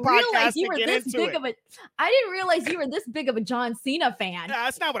separate podcast to get into it. I didn't realize you were this big of a John Cena fan. Nah,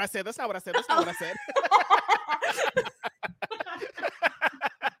 that's not what I said. That's not what I said.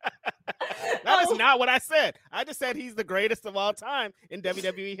 That is not what I said. I just said he's the greatest of all time in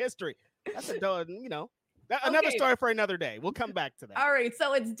WWE history. That's another story for another day. We'll come back to that. All right,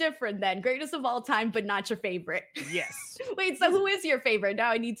 so it's different then. Greatest of all time, but not your favorite. Yes. Wait, so who is your favorite? Now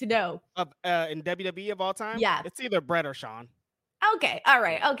I need to know. In WWE of all time? Yeah. It's either Bret or Shawn. Okay, all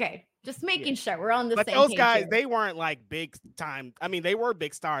right, okay. Just making sure we're on the same page. But those guys, here. They weren't like big time. I mean, they were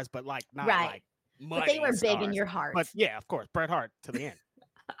big stars, but like not like money. But they were stars. Big in your heart. But yeah, of course, Bret Hart to the end.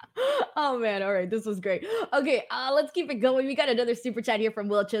 Oh man, all right, this was great. Okay, let's keep it going. We got another super chat here from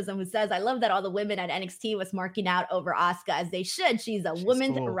Will Chisholm who says, I love that all the women at NXT was marking out over Asuka as they should. She's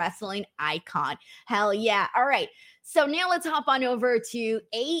women's wrestling icon. Hell yeah. All right, so now let's hop on over to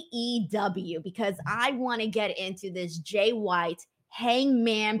AEW because I want to get into this Jay White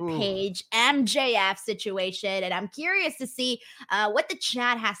Hangman Page MJF situation, and I'm curious to see what the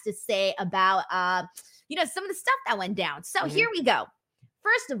chat has to say about some of the stuff that went down. So here we go.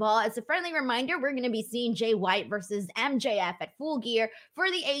 First of all, as a friendly reminder, we're going to be seeing Jay White versus MJF at Full Gear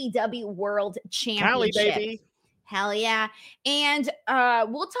for the AEW World Championship. Baby. Hell yeah. And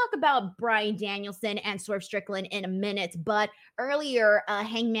we'll talk about Bryan Danielson and Swerve Strickland in a minute. But earlier,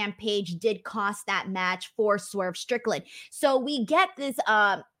 Hangman Page did cost that match for Swerve Strickland. So we get this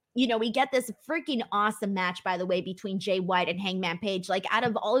we get this freaking awesome match, by the way, between Jay White and Hangman Page. Like, out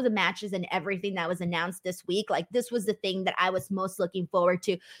of all of the matches and everything that was announced this week, like, this was the thing that I was most looking forward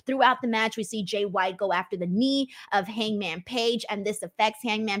to. Throughout the match, we see Jay White go after the knee of Hangman Page, and this affects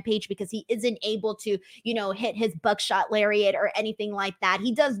Hangman Page because he isn't able to, hit his buckshot lariat or anything like that.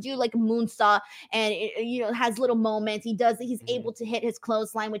 He does do, like, a moonsaw and, has little moments. He's able to hit his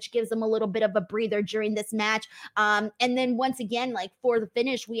clothesline, which gives him a little bit of a breather during this match. And then once again, like, for the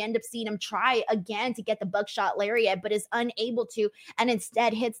finish, we end up seeing him try again to get the buckshot lariat, but is unable to, and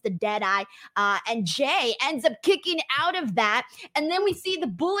instead hits the dead eye. And Jay ends up kicking out of that. And then we see the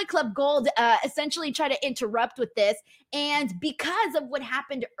Bullet Club Gold essentially try to interrupt with this. And because of what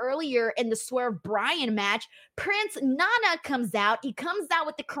happened earlier in the Swerve Bryan match, Prince Nana comes out. He comes out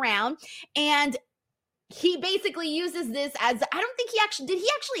with the crown, and he basically uses this as, I don't think did he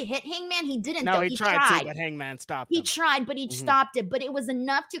actually hit Hangman? He didn't. No, he tried to, but Hangman stopped him. He tried, but he stopped it. But it was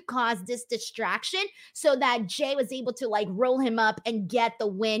enough to cause this distraction so that Jay was able to like roll him up and get the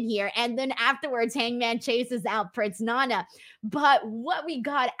win here. And then afterwards, Hangman chases out Prince Nana. But what we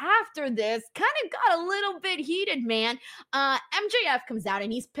got after this kind of got a little bit heated, man. MJF comes out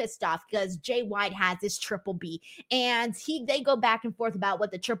and he's pissed off because Jay White has his triple B. And they go back and forth about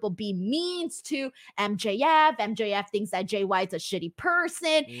what the triple B means to MJF. MJF thinks that Jay White's a shitty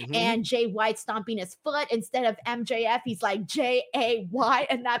person, and Jay White stomping his foot instead of MJF. He's like Jay,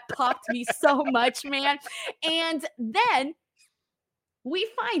 and that popped me so much, man. And then we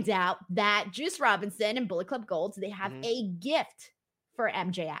find out that Juice Robinson and Bullet Club Gold, they have a gift for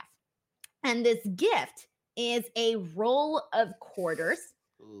MJF. And this gift is a roll of quarters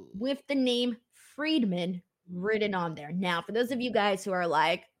with the name Friedman written on there. Now, for those of you guys who are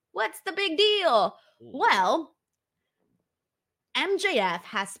like, what's the big deal? Well, MJF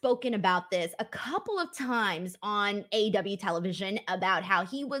has spoken about this a couple of times on AEW television about how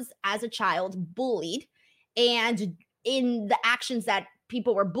he was, as a child, bullied. And in the actions that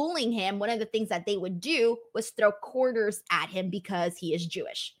people were bullying him, one of the things that they would do was throw quarters at him because he is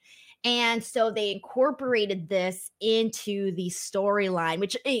Jewish. And so they incorporated this into the storyline,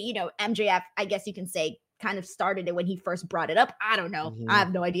 which, MJF, I guess you can say, kind of started it when he first brought it up. I don't know. I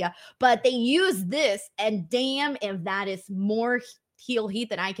have no idea. But they use this, and damn if that is more heel heat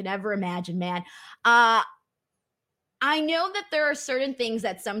than I can ever imagine, man. I know that there are certain things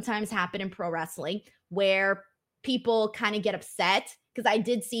that sometimes happen in pro wrestling where people kind of get upset, because I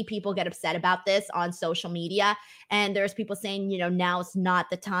did see people get upset about this on social media. And there's people saying, now it's not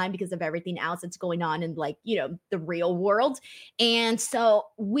the time because of everything else that's going on in, like, the real world. And so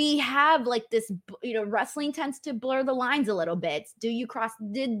we have like this, wrestling tends to blur the lines a little bit. Did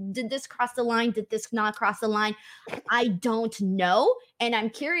this cross the line? Did this not cross the line? I don't know. And I'm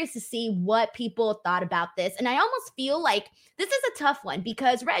curious to see what people thought about this. And I almost feel like this is a tough one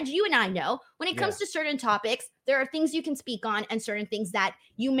because, Reg, you and I know when it comes to certain topics, there are things you can speak on and certain things that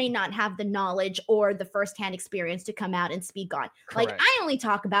you may not have the knowledge or the firsthand experience to come out and speak on. Correct. Like, I only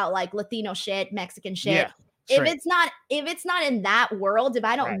talk about like Latino shit, Mexican shit. Yeah, if it's not in that world, if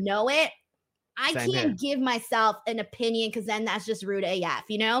I don't know it, I can't give myself an opinion because then that's just rude AF,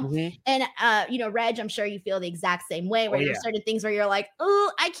 And, Reg, I'm sure you feel the exact same way where there's certain things where you're like,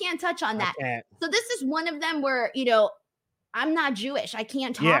 oh, I can't touch on that. So this is one of them where, I'm not Jewish. I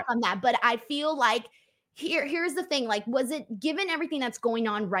can't talk on that. But I feel like here's the thing. Like, was it, given everything that's going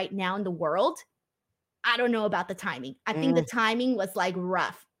on right now in the world? I don't know about the timing. I think the timing was like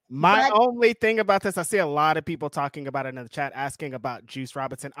rough. My only thing about this, I see a lot of people talking about it in the chat, asking about Juice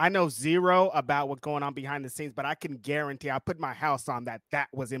Robinson. I know zero about what's going on behind the scenes, but I can guarantee, I put my house on that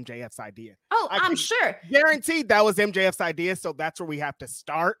was MJF's idea. Oh, I'm sure. Guaranteed that was MJF's idea. So that's where we have to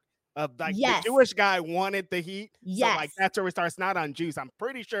start. Of like the Jewish guy wanted the heat. So like that's where we start. It's not on Juice. I'm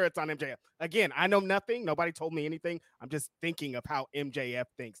pretty sure it's on MJF. Again, I know nothing. Nobody told me anything. I'm just thinking of how MJF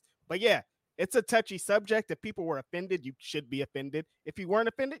thinks. But yeah, it's a touchy subject. If people were offended, you should be offended. If you weren't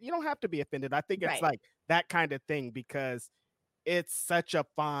offended, you don't have to be offended. I think it's like that kind of thing because it's such a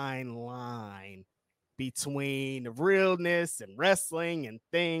fine line between realness and wrestling and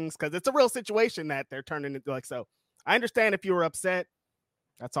things, because it's a real situation that they're turning into. Like, so I understand if you were upset.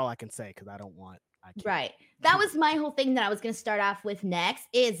 That's all I can say because I can't. Right. That was my whole thing that I was going to start off with next,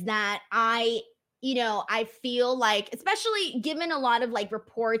 is that I feel like, especially given a lot of like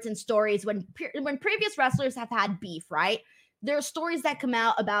reports and stories when previous wrestlers have had beef, right? There are stories that come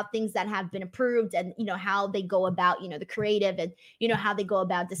out about things that have been approved and, how they go about, the creative and, how they go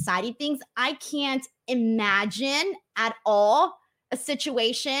about deciding things. I can't imagine at all a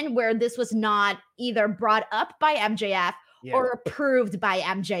situation where this was not either brought up by MJF or approved by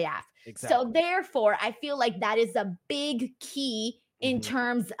MJF. Exactly. So therefore, I feel like that is a big key in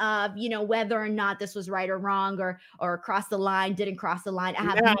terms of, whether or not this was right or wrong or cross the line, didn't cross the line. I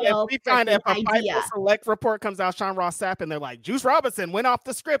have no idea. If a Fightful Select report comes out, Sean Ross Sapp, and they're like, Juice Robinson went off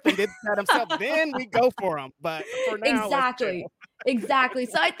the script and did that himself, then we go for him. But for now, Exactly.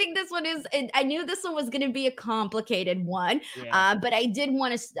 So I think this one is, I knew this one was going to be a complicated one, but I did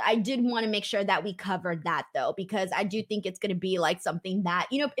want to make sure that we covered that though, because I do think it's going to be like something that,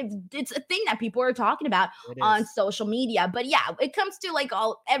 it's a thing that people are talking about on social media. But yeah, it comes to like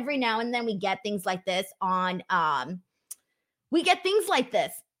every now and then we get things like this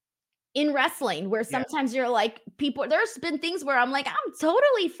in wrestling, where sometimes you're like, there's been things where I'm like, I'm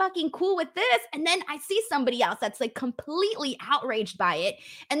totally fucking cool with this. And then I see somebody else that's like completely outraged by it.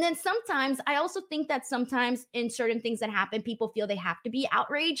 And then sometimes I also think that sometimes in certain things that happen, people feel they have to be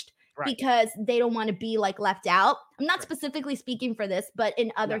outraged because they don't want to be like left out. I'm not specifically speaking for this, but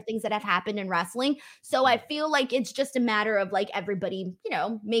in other things that have happened in wrestling. So I feel like it's just a matter of like everybody,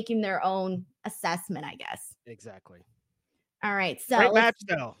 making their own assessment, I guess. Exactly. All right. So great match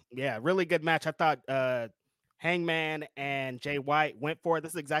though. Yeah, really good match. I thought Hangman and Jay White went for it.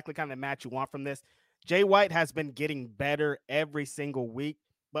 This is exactly kind of the match you want from this. Jay White has been getting better every single week,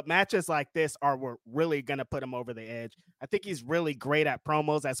 but matches like this are really going to put him over the edge. I think he's really great at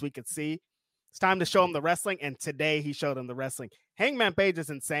promos, as we could see. It's time to show him the wrestling, and today he showed him the wrestling. Hangman Page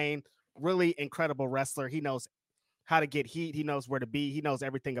is insane. Really incredible wrestler. He knows how to get heat. He knows where to be. He knows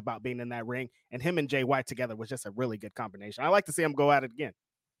everything about being in that ring. And him and Jay White together was just a really good combination. I like to see him go at it again.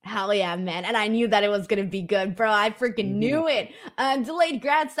 Hell yeah, man. And I knew that it was going to be good, bro. I freaking knew it. Delayed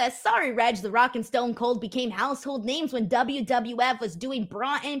Grad says, sorry, Reg, The Rock and Stone Cold became household names when WWF was doing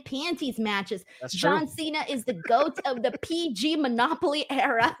bra and panties matches. That's John true. Cena is the GOAT of the PG Monopoly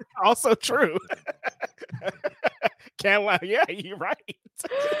era. Also true. Can't lie. Yeah, you're right.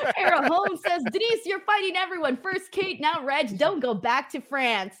 Era Holmes says, Denise, you're fighting everyone. First Kate, now Reg. Don't go back to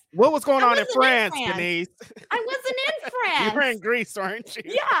France. What was going I on in wasn't France, in France. Denise? I wasn't in You were France. in Greece, weren't you?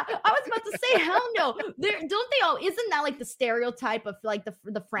 Yeah, I was about to say, hell no. Don't they all? Isn't that like the stereotype of like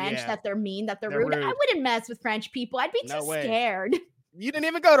the French, Yeah, that they're mean, that they're they're rude? I rude. wouldn't mess with French people. I'd be No too way. scared. You didn't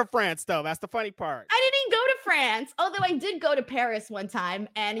even go to France, though. That's the funny part. I didn't go to France, although I did go to Paris one time,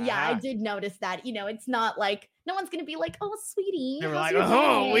 and yeah, I Ah. did notice that. It's not like no one's gonna be like, "Oh, sweetie, They were how's like, your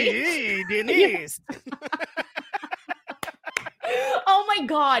 "Oh, day?" oui, Denise." Oh my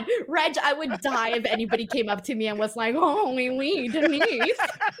god, Reg, I would die if anybody came up to me and was like, "Oh, oui, Denise."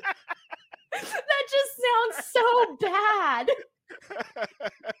 That just sounds so bad.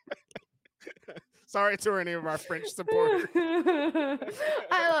 Sorry to any of our French supporters.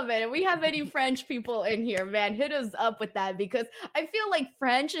 I love it. If we have any French people in here, man, hit us up with that, because I feel like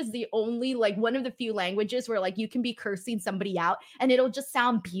French is the only, like, one of the few languages where like you can be cursing somebody out and it'll just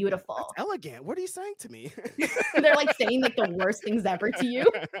sound beautiful. That's elegant. What are you saying to me? They're like saying like the worst things ever to you.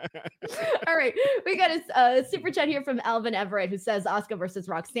 All right, we got a super chat here from Alvin Everett, who says Asuka versus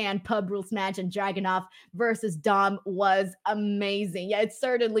Roxanne pub rules match and Dragunov versus Dom was amazing. Yeah, it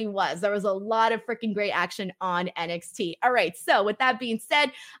certainly was. There was a lot of freaking great action on NXT. All right, so with that being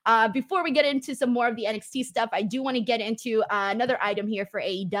said, before we get into some more of the NXT stuff, I do want to get into another item here for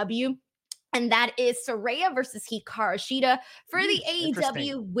AEW. And that is Saraya versus Hikaru Shida for the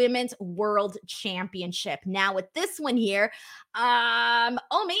AEW Women's World Championship. Now with this one here,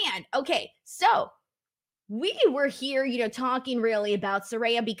 oh man, okay, so we were here, talking really about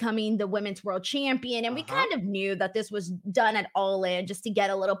Saraya becoming the Women's World Champion, and we kind of knew that this was done at All In just to get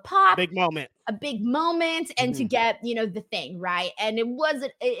a little pop, Big moment, and to get, the thing, right? And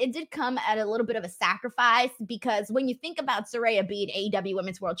it did come at a little bit of a sacrifice, because when you think about Saraya being AEW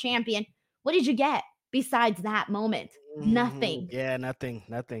Women's World Champion, what did you get besides that moment? Nothing. Yeah, nothing.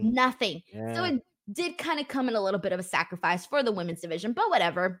 Yeah. So it did kind of come in a little bit of a sacrifice for the women's division, but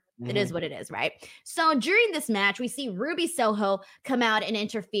whatever. It is what it is, right? So during this match, we see Ruby Soho come out and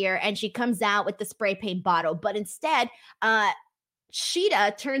interfere, and she comes out with the spray paint bottle, but instead,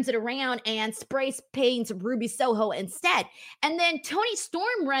 Shida turns it around and spray paints Ruby Soho instead. And then Toni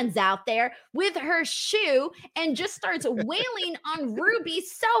Storm runs out there with her shoe and just starts wailing on Ruby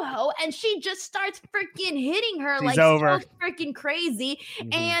Soho, and she just starts freaking hitting her. She's like over. So freaking crazy.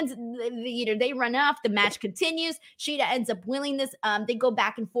 And they run off. The match continues. Shida ends up winning this. They go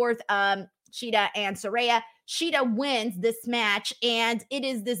back and forth. Shida and Saraya. Shida wins this match, and it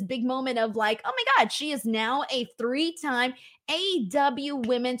is this big moment of like, oh my God, she is now a 3-time AEW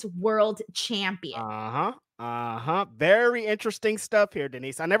Women's World Champion. Very interesting stuff here,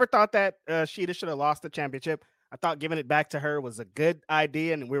 Denise. I never thought that Shida should have lost the championship. I thought giving it back to her was a good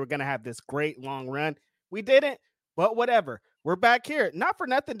idea, and we were going to have this great long run. We didn't, but whatever. We're back here. Not for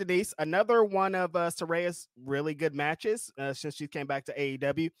nothing, Denise. Another one of Saraya's really good matches since she came back to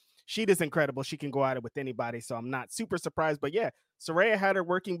AEW. Shida's incredible. She can go at it with anybody, so I'm not super surprised. But yeah, Saraya had her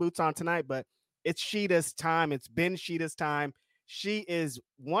working boots on tonight, but it's Shida's time. It's been Shida's time. She is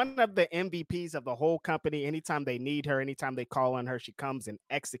one of the MVPs of the whole company. Anytime they need her, anytime they call on her, she comes and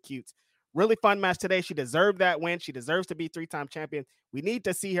executes. Really fun match today. She deserved that win. She deserves to be 3-time champion. We need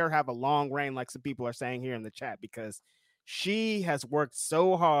to see her have a long reign, like some people are saying here in the chat, because she has worked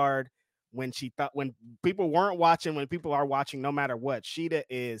so hard when people weren't watching, when people are watching, no matter what. Shida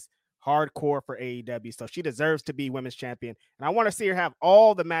is hardcore for AEW, so she deserves to be women's champion. And I want to see her have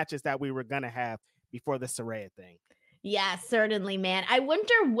all the matches that we were going to have before the Saraya thing. Yeah, certainly, man. I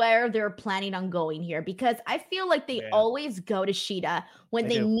wonder where they're planning on going here, because I feel like they always go to Shida when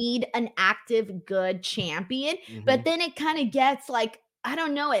they need an active, good champion. But then it kind of gets like, I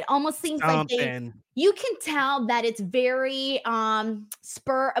don't know, it almost seems like you can tell that it's very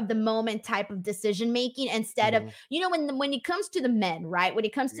spur of the moment type of decision making, instead of, when it comes to the men, right? When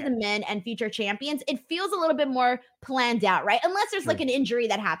it comes to the men and future champions, it feels a little bit more planned out, right? Unless there's like an injury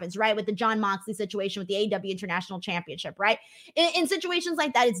that happens, right? With the Jon Moxley situation with the AEW International Championship, right? In situations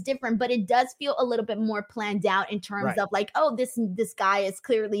like that, it's different, but it does feel a little bit more planned out in terms of like, oh, this guy is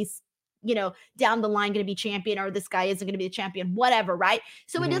clearly down the line going to be champion, or this guy isn't going to be the champion, whatever, right?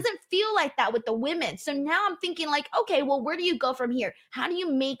 So it doesn't feel like that with the women. So now I'm thinking like, okay, well, where do you go from here? How do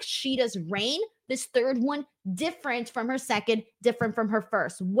you make Shida's reign, this third one, different from her second, different from her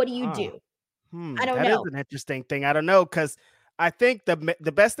first? What do you do? I don't know. That is an interesting thing. I don't know, because I think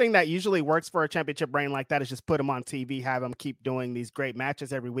the best thing that usually works for a championship reign like that is just put them on TV, have them keep doing these great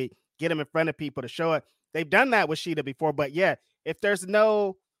matches every week, get them in front of people to show it. They've done that with Sheeta before, but yeah, if there's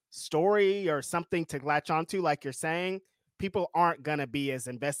no story or something to latch onto, like you're saying, people aren't going to be as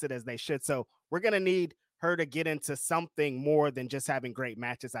invested as they should. So we're going to need her to get into something more than just having great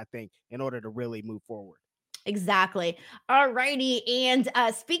matches, I think, in order to really move forward. Exactly. All righty. And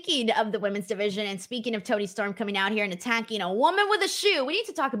speaking of the women's division and speaking of Toni Storm coming out here and attacking a woman with a shoe, we need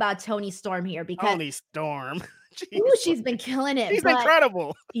to talk about Toni Storm here because Toni Storm. Ooh, she's been killing it. She's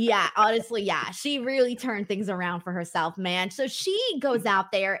incredible. Yeah, honestly, yeah. She really turned things around for herself, man. So she goes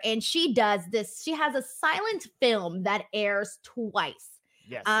out there and she does this. She has a silent film that airs twice.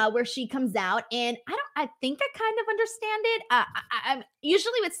 Yes. Where she comes out, and I think I kind of understand it. I'm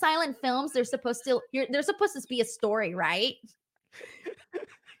usually with silent films, there's supposed to be a story, right? I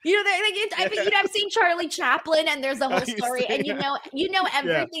mean, I've seen Charlie Chaplin, and there's a whole story, and you know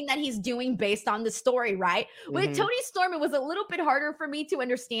everything that he's doing based on the story, right? Mm-hmm. With Toni Storm, it was a little bit harder for me to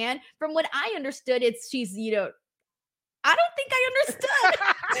understand. From what I understood, she's I don't think I understood.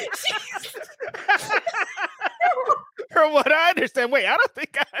 From what I understand, I don't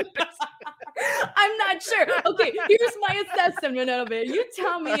think I understand. I'm not sure. Okay, here's my assessment of it. You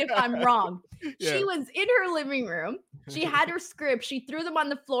tell me if I'm wrong. Yeah. She was in her living room. She had her script. She threw them on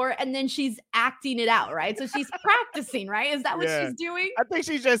the floor, and then she's acting it out, right? So she's practicing, right? Is that what she's doing? I think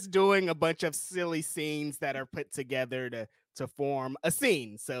she's just doing a bunch of silly scenes that are put together to form a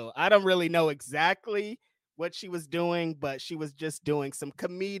scene. So I don't really know exactly what she was doing, but she was just doing some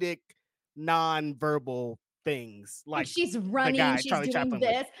comedic, non-verbal things, like she's running, she's Charlie doing Chaplin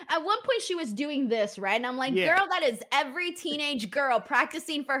this. At one point, she was doing this, right? And I'm like, girl, that is every teenage girl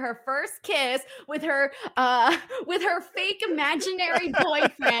practicing for her first kiss with her fake imaginary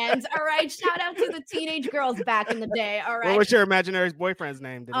boyfriends. All right, shout out to the teenage girls back in the day. All right, what was your imaginary boyfriend's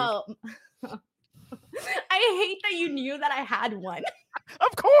name? Denise? Oh, I hate that you knew that I had one.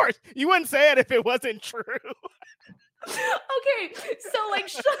 Of course, you wouldn't say it if it wasn't true. Okay, so like,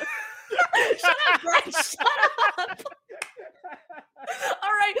 shut up, Brett, shut up.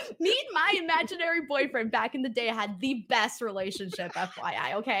 All right, me and my imaginary boyfriend back in the day had the best relationship,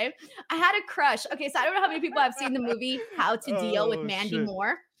 FYI, okay? I had a crush. Okay, so I don't know how many people have seen the movie How to Deal with Mandy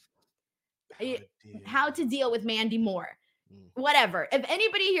Moore. How to Deal with Mandy Moore. Whatever. If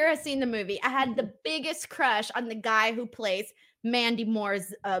anybody here has seen the movie, I had the biggest crush on the guy who plays Mandy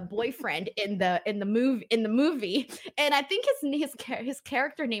Moore's boyfriend in the movie, and I think his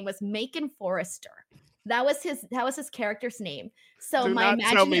character name was Macon Forrester. That was his character's name. So do not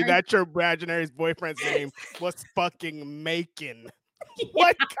tell me that your imaginary boyfriend's name was fucking Macon. Yeah.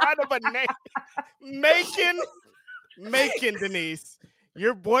 What kind of a name? Macon, Denise.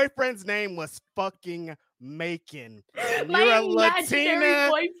 Your boyfriend's name was fucking Macon. You're a Latina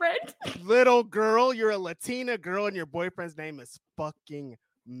boyfriend. Little girl. You're a Latina girl, and your boyfriend's name is fucking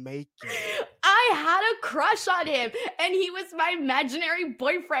Macon. I had a crush on him, and he was my imaginary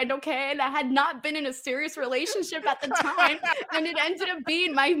boyfriend, okay? And I had not been in a serious relationship at the time, and it ended up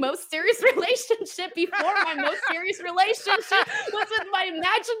being my most serious relationship before my most serious relationship was with my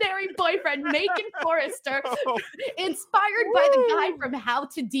imaginary boyfriend, Macon Forrester, inspired by the guy from How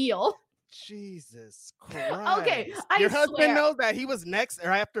to Deal. Jesus Christ. Okay, your husband knows that he was next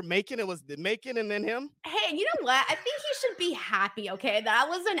or after Macon. It was Macon and then him. Hey, you know what? I think he should be happy, okay, that I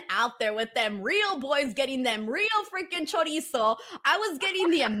wasn't out there with them real boys getting them real freaking chorizo. I was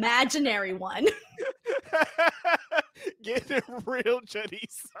getting the imaginary one. Getting real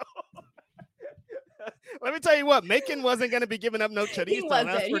chorizo. Let me tell you what, Macon wasn't going to be giving up no chorizo. He wasn't.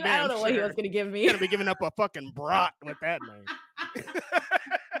 I don't know what he was going to give me. He's going to be giving up a fucking brat with that name.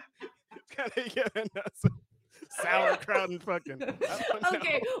 Giving us sauerkraut and fucking.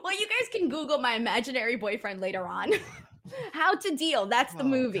 Okay, well, you guys can Google my imaginary boyfriend later on. How to Deal. That's the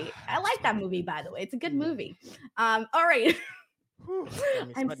movie. God. I like that movie, by the way. It's a good movie. All right.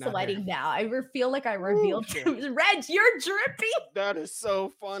 I'm sweating now. I feel like I revealed Reg, you're drippy. That is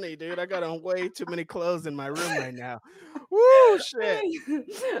so funny, dude. I got on way too many clothes in my room right now. Woo, shit.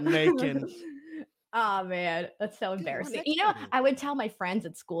 Macon. Oh, man. That's so embarrassing. You know, I would tell my friends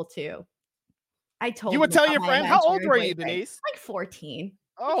at school, too. You would tell your friend? How old were you, Denise? Like 14.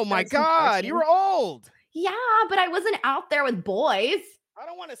 Oh, my God. You were old. Yeah, but I wasn't out there with boys. I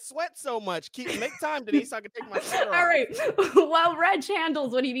don't want to sweat so much. Make time, Denise, so I can take my shirt off. All right. While Reg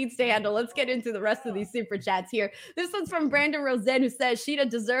handles what he needs to handle, let's get into the rest of these super chats here. This one's from Brandon Rosen, who says, Sheeta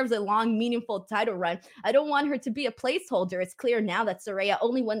deserves a long, meaningful title run. I don't want her to be a placeholder. It's clear now that Saraya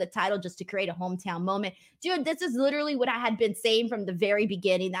only won the title just to create a hometown moment. Dude, this is literally what I had been saying from the very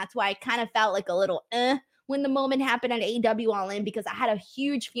beginning. That's why I kind of felt like a little when the moment happened at AEW All In, because I had a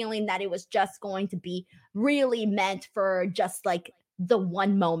huge feeling that it was just going to be really meant for just like the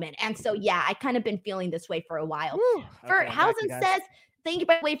one moment. And so, yeah, I kind of been feeling this way for a while. Whew. For Okay, I'm back, you Housen guys. says, thank you,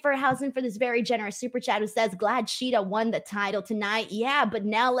 by the way, for Housen for this very generous super chat, who says, glad Sheeta won the title tonight. Yeah, but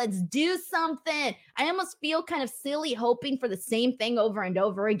now let's do something. I almost feel kind of silly hoping for the same thing over and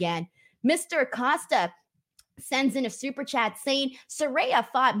over again. Mr. Acosta sends in a super chat saying, Saraya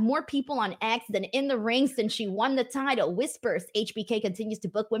fought more people on X than in the ring since she won the title. Whispers, HBK continues to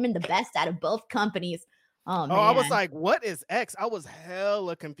book women the best out of both companies. Oh, man. Oh, I was like, what is X? I was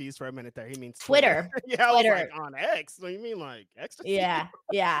hella confused for a minute there. He means Twitter. Yeah, Twitter. I was like, on X? So you mean like ecstasy?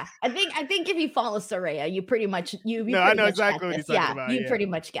 Yeah. I think if you follow Saraya, you pretty much No, I know exactly what he's talking about. You pretty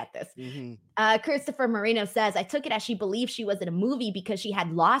much get this. Christopher Marino says, I took it as she believed she was in a movie because she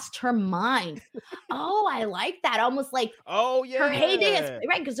had lost her mind. Oh, I like that. Almost like her heyday is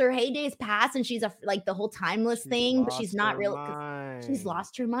right, because her heyday is past and she's like the whole timeless thing, but she's not real. She's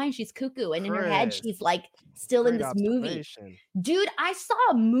lost her mind. She's cuckoo. And in her head, she's like still in this movie. Dude, I saw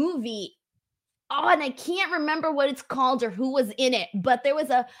a movie. Oh, and I can't remember what it's called or who was in it, but there was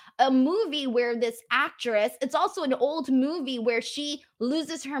a movie where this actress, it's also an old movie where she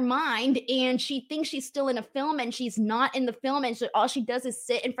loses her mind and she thinks she's still in a film and she's not in the film. And so all she does is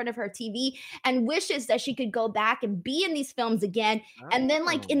sit in front of her TV and wishes that she could go back and be in these films again. And then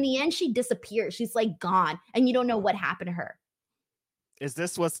like in the end, she disappears. She's like gone and you don't know what happened to her. Is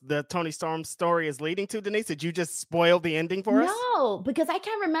this what the Toni Storm story is leading to, Denise? Did you just spoil the ending for us? No, because I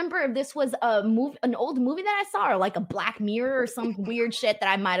can't remember if this was an old movie that I saw or like a Black Mirror or some weird shit that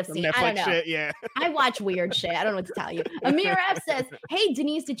I might have seen. Netflix I don't know. Shit, yeah. I watch weird shit. I don't know what to tell you. Amir F says, hey,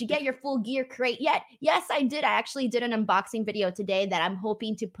 Denise, did you get your full gear crate yet? Yes, I did. I actually did an unboxing video today that I'm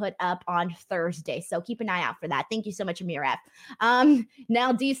hoping to put up on Thursday. So keep an eye out for that. Thank you so much, Amir F.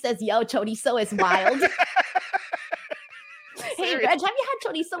 Now D says, yo, chorizo is wild. Hey, Reg, have you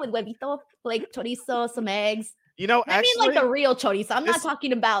had chorizo with huevito? Like chorizo, some eggs? You know, I mean like the real chorizo. I'm not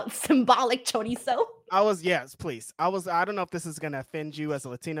talking about symbolic chorizo. Yes, please. I don't know if this is going to offend you as a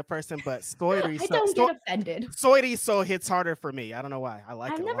Latina person, but soy rizo. I don't get offended. Soy rizo hits harder for me. I don't know why. I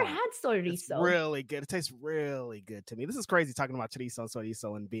like it. I've never had soy rizo. It's really good. It tastes really good to me. This is crazy talking about chorizo and soy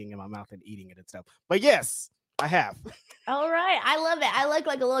rizo and being in my mouth and eating it and stuff. But yes, I have. All right. I love it. I like a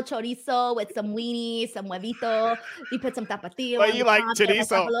little chorizo with some weenies, some huevito. You put some tapatio. But you like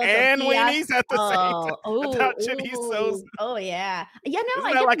chorizo and weenies at the same time. Without chorizos. Oh, yeah. Yeah, no,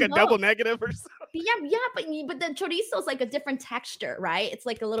 Isn't that like a double negative or something? Yeah, but the chorizo is like a different texture, right? It's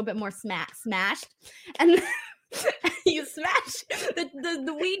like a little bit more smashed. And you smash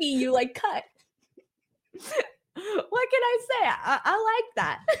the weenie, you like cut. What can I say? I like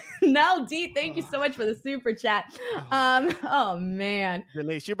that. Now, D, thank you so much for the super chat. Oh man,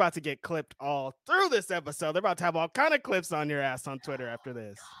 Denise, you're about to get clipped all through this episode. They're about to have all kind of clips on your ass on Twitter after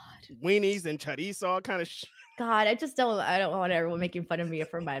this. God. Weenies and chorizo, all kind of shit. God, I don't want everyone making fun of me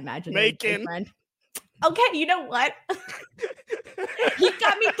for my imaginary friend. Okay, you know what? He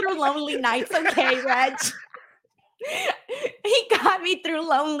got me through lonely nights. Okay, Reg. He got me through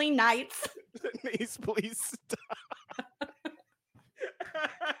lonely nights. Denise, please stop.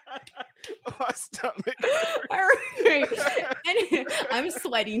 My stomach. All right. Anyway, I'm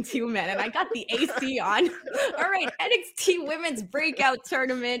sweating too, man, and I got the AC on. All right, NXT Women's Breakout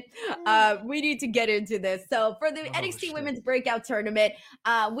Tournament. We need to get into this. So for the NXT Women's Breakout Tournament,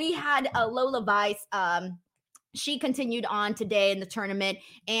 we had Lola Vice. She continued on today in the tournament,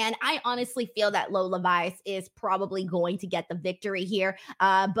 and I honestly feel that Lola Vice is probably going to get the victory here.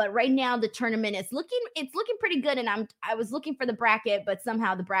 But right now the tournament is looking pretty good, and I was looking for the bracket, but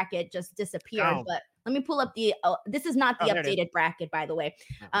somehow the bracket just disappeared. Oh. But let me pull up the this is not the updated bracket, by the way,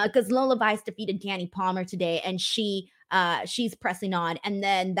 because Lola Vice defeated Danny Palmer today, and she's pressing on. And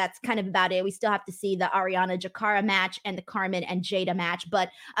then that's kind of about it. We still have to see the Ariana Jakara match and the Carmen and Jada match. But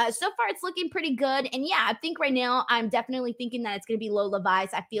so far it's looking pretty good. And yeah, I think right now I'm definitely thinking that it's going to be Lola Vice.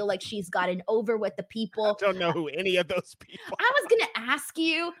 I feel like she's gotten over with the people. I don't know who any of those people I was going to ask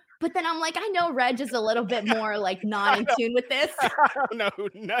you, but then I'm like, I know Reg is a little bit more like not in tune with this. I don't know who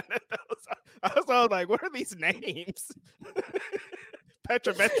none of those. I was like, what are these names?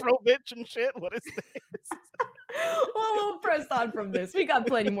 Petra Petrovich and shit. What is this? Well, we'll press on from this. We got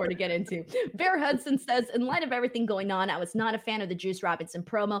plenty more to get into. Bear Hudson says, in light of everything going on, I was not a fan of the Juice Robinson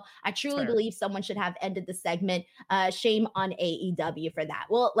promo. I truly believe someone should have ended the segment. Shame on AEW for that.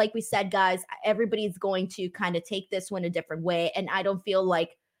 Well, like we said, guys, everybody's going to kind of take this one a different way. And I don't feel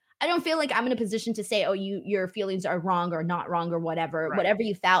like I don't feel like I'm in a position to say, oh, your feelings are wrong or not wrong or whatever. Right. Whatever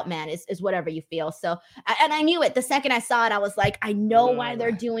you felt, man, is whatever you feel. So, and I knew it the second I saw it. I was like, I know why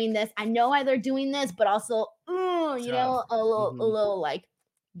they're doing this. I know why they're doing this, but also, you know, a little like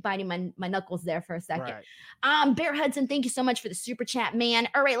biting my knuckles there for a second. Right. Bear Hudson, thank you so much for the super chat, man.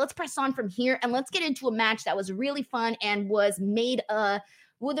 All right, let's press on from here and let's get into a match that was really fun and was made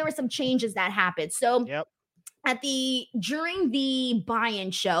well, there were some changes that happened. So Yep. during the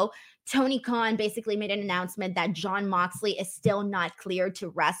buy-in show, Tony Khan basically made an announcement that Jon Moxley is still not cleared to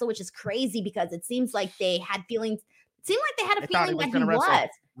wrestle, which is crazy because it seems like they had feelings. It seemed like they had a feeling that he was,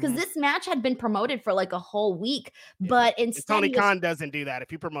 because this match had been promoted for like a whole week, but instead Tony Khan doesn't do that.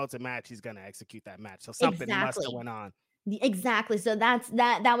 If he promotes a match, he's going to execute that match. So something must have went on. Exactly. So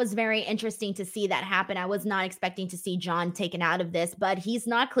that was very interesting to see that happen. I was not expecting to see John taken out of this, but he's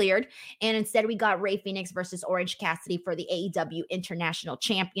not cleared. And instead we got Rey Fenix versus Orange Cassidy for the AEW International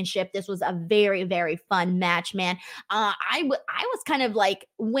Championship. This was a very, very fun match, man. I was kind of like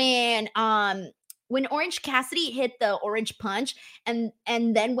when Orange Cassidy hit the orange punch and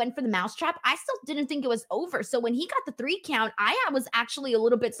then went for the mousetrap, I still didn't think it was over. So when he got the 3 count, I was actually a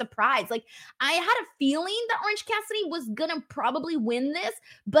little bit surprised. Like, I had a feeling that Orange Cassidy was gonna probably win this,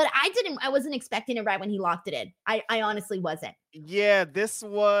 but I wasn't expecting it right when he locked it in. I honestly wasn't. Yeah, this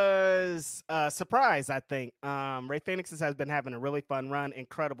was a surprise, I think. Rey Fenix has been having a really fun run.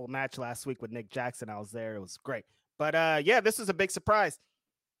 Incredible match last week with Nick Jackson. I was there. It was great. But yeah, this was a big surprise.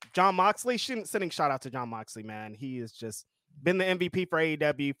 Jon Moxley, sending shout out to Jon Moxley, man. He has just been the MVP for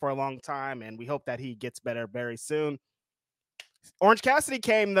AEW for a long time, and we hope that he gets better very soon. Orange Cassidy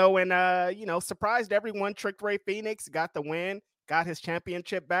came, though, and, surprised everyone, tricked Rey Fenix, got the win, got his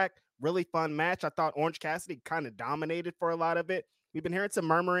championship back. Really fun match. I thought Orange Cassidy kind of dominated for a lot of it. We've been hearing some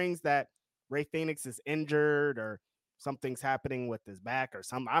murmurings that Rey Fenix is injured or something's happening with his back or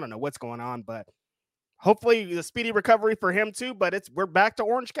something. I don't know what's going on, but hopefully a speedy recovery for him too, but we're back to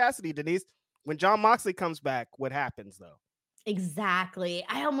Orange Cassidy, Denise. When Jon Moxley comes back, what happens though? Exactly.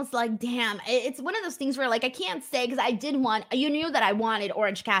 I almost like, damn, it's one of those things where like I can't say, because you knew that I wanted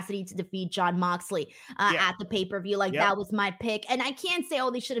Orange Cassidy to defeat Jon Moxley at the pay-per-view. Like that was my pick. And I can't say,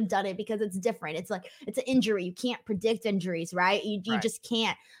 oh, they should have done it because it's different. It's like, it's an injury. You can't predict injuries, right? You just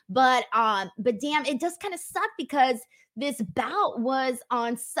can't. But damn, it does kind of suck because this bout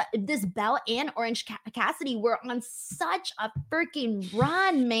and Orange Cassidy were on such a freaking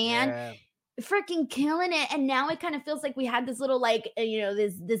run, man. Yeah. Freaking killing it. And now it kind of feels like we had this little like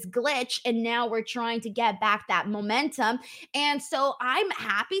this glitch, and now we're trying to get back that momentum. And so I'm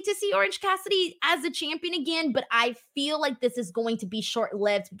happy to see Orange Cassidy as a champion again, but I feel like this is going to be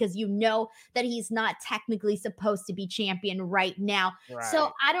short-lived because you know that he's not technically supposed to be champion right now.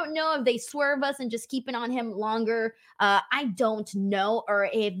 So I don't know if they swerve us and just keep it on him longer. I don't know, or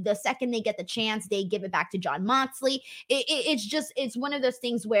if the second they get the chance they give it back to Jon Moxley. It's one of those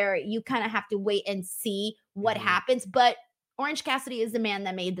things where you kind of have to wait and see what happens. But Orange Cassidy is the man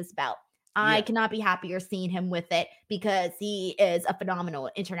that made this belt. I cannot be happier seeing him with it because he is a phenomenal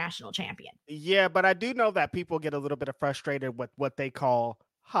international champion. Yeah, but I do know that people get a little bit frustrated with what they call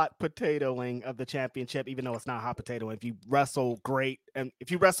hot potatoing of the championship, even though it's not hot potato. If you wrestle great and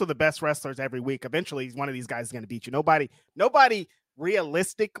if you wrestle the best wrestlers every week, eventually one of these guys is going to beat you. Nobody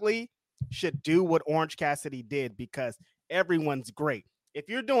realistically should do what Orange Cassidy did because everyone's great. If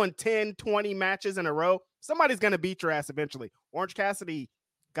you're doing 10, 20 matches in a row, somebody's going to beat your ass eventually. Orange Cassidy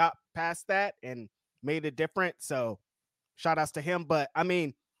got past that and made it different. So shout outs to him. But I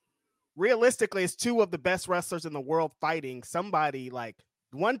mean, realistically, it's 2 of the best wrestlers in the world fighting. Somebody like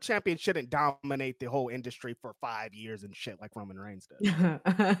one champion shouldn't dominate the whole industry for 5 years and shit like Roman Reigns does.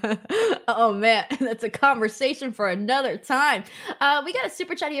 Oh man, that's a conversation for another time. We got a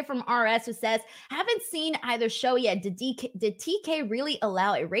super chat here from RS who says, haven't seen either show yet. Did TK really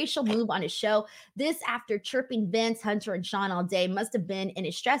allow a racial move on his show? This after chirping Vince, Hunter, and Sean all day. Must have been in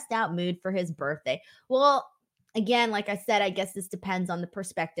a stressed out mood for his birthday. Well, again, like I said, I guess this depends on the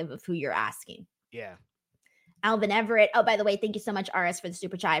perspective of who you're asking. Yeah. Alvin Everett. Oh, by the way, thank you so much, RS, for the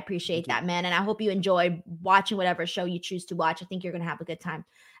super chat. I appreciate that, man. And I hope you enjoy watching whatever show you choose to watch. I think you're going to have a good time.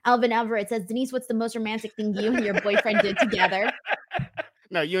 Alvin Everett says, Denise, what's the most romantic thing you and your boyfriend did together?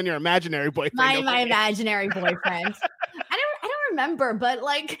 No, you and your imaginary boyfriend. My imaginary boyfriend. I don't remember, but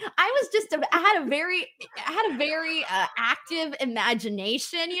like I had a very active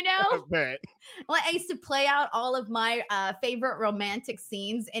imagination, you know? Well, I used to play out all of my favorite romantic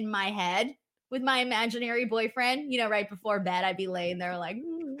scenes in my head with my imaginary boyfriend, right before bed. I'd be laying there like,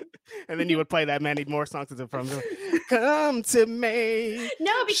 And then you would play that many more songs from Come to Me.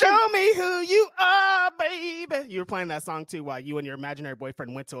 No, because show me who you are, baby. You were playing that song too while you and your imaginary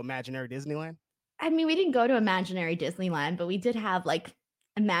boyfriend went to imaginary Disneyland? I mean, we didn't go to imaginary Disneyland, but we did have like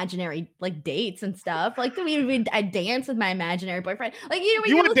imaginary like dates and stuff. Like I danced with my imaginary boyfriend. Like, you know,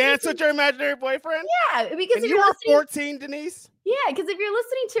 you would dance with your imaginary boyfriend? Yeah, because and if you you're were 14, Denise? Yeah, because if you're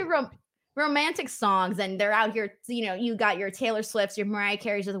listening to romantic songs and they're out here, you know, you got your Taylor Swifts, your Mariah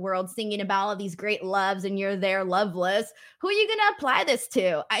Careys of the world singing about all these great loves and you're there loveless, who are you going to apply this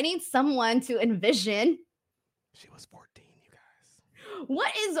to? I need someone to envision. She was 14, you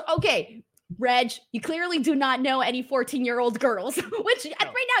guys. Okay, Reg, you clearly do not know any 14-year-old girls, which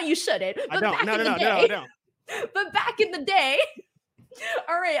right now you shouldn't. But I don't. But back in the day,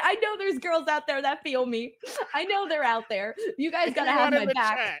 all right, I know there's girls out there that feel me. I know they're out there. You guys got to have my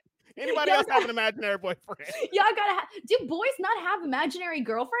back. Chat. Anybody else have an imaginary boyfriend? Y'all got to do boys not have imaginary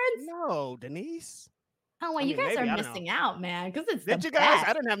girlfriends? No, Denise. Oh, well, you guys are missing out, man, because it's Did you guys? Best.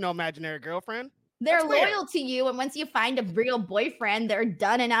 I didn't have no imaginary girlfriend. They're loyal to you, and once you find a real boyfriend, they're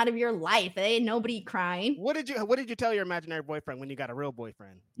done and out of your life. There ain't nobody crying. What did you tell your imaginary boyfriend when you got a real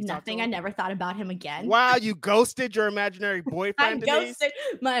boyfriend? Nothing. I never thought about him again. Wow, you ghosted your imaginary boyfriend. Ghosted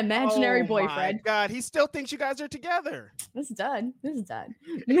my imaginary boyfriend. My God, he still thinks you guys are together. This is done.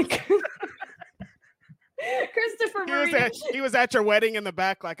 Christopher Marino. He was at your wedding in the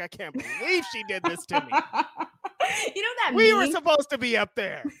back, like, I can't believe she did this to me. You know that we were supposed to be up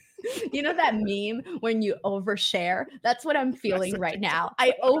there. You know that meme when you overshare? That's what I'm feeling right now.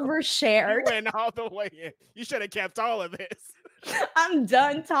 I overshared. You went all the way in. You should have kept all of this. I'm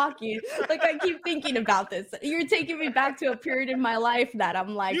done talking. Like, I keep thinking about this. You're taking me back to a period in my life that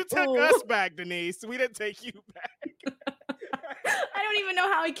I'm like, you took us back, Denise. We didn't take you back. I don't even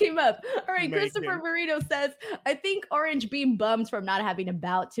know how it came up. All right, Christopher Marino says, I think Orange being bummed from not having a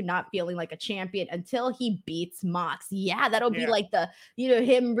bout to not feeling like a champion until he beats Mox. Yeah, that'll be like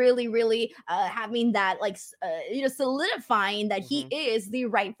him really having that, solidifying that he is the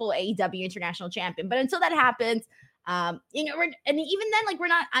rightful AEW International Champion. But until that happens, and even then,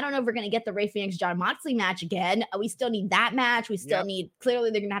 I don't know if we're going to get the Rey Fenix John Moxley match again. We still need that match. We still need,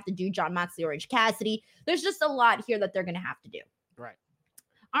 clearly they're going to have to do John Moxley, Orange Cassidy. There's just a lot here that they're going to have to do. Right.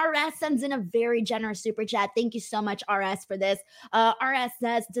 RS sends in a very generous super chat. Thank you so much, RS, for this. RS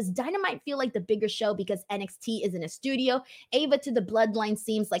says, does Dynamite feel like the bigger show because NXT is in a studio? Ava to the Bloodline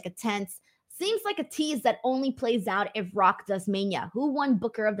seems like a tease that only plays out if Rock does Mania. Who won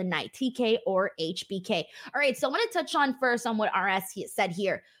Booker of the Night, TK or HBK? All right, so I want to touch on first on what RS said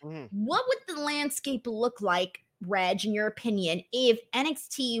here. What would the landscape look like, Reg, in your opinion, if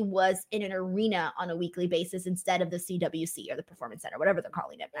NXT was in an arena on a weekly basis instead of the CWC or the Performance Center, whatever they're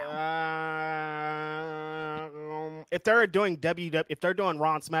calling it now? If they're doing if they're doing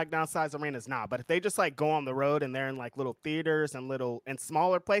Raw and SmackDown size arenas, but if they just like go on the road and they're in like little theaters and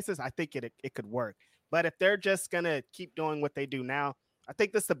smaller places, I think it could work. But if they're just gonna keep doing what they do now, I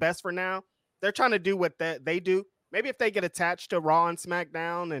think this is the best for now. They're trying to do what they do. Maybe if they get attached to Raw and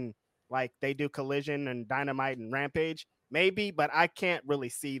SmackDown and like they do Collision and Dynamite and Rampage, maybe, but I can't really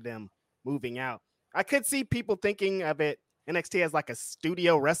see them moving out. I could see people thinking of it, NXT, as like a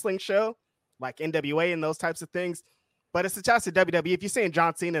studio wrestling show, like NWA and those types of things. But it's attached to WWE. If you're seeing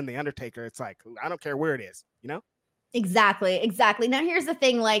John Cena and The Undertaker, it's like, I don't care where it is, you know? Exactly. Now, here's the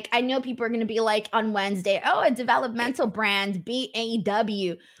thing. Like, I know people are going to be like on Wednesday, a developmental brand, beat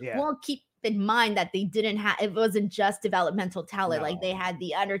AEW. Yeah. Well, keep in mind that they didn't have, it wasn't just developmental talent. No. Like, they had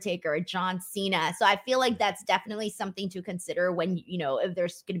The Undertaker, John Cena. So I feel like that's definitely something to consider when, if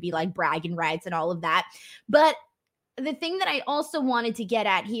there's going to be like bragging rights and all of that. But the thing that I also wanted to get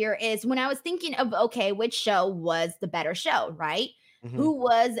at here is when I was thinking of, okay, which show was the better show, right? Mm-hmm. Who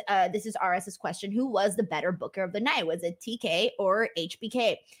was, this is RS's question, who was the better booker of the night? Was it TK or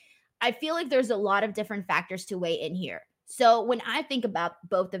HBK? I feel like there's a lot of different factors to weigh in here. So when I think about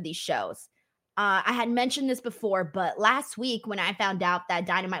both of these shows, I had mentioned this before, but last week when I found out that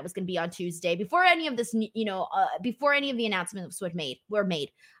Dynamite was going to be on Tuesday, before any of this, before any of the announcements were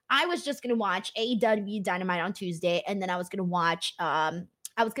made, I was just going to watch AEW Dynamite on Tuesday, and then I was going to watch, I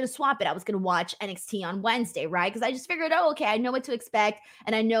was going to swap it. I was going to watch NXT on Wednesday, right? Because I just figured, okay, I know what to expect,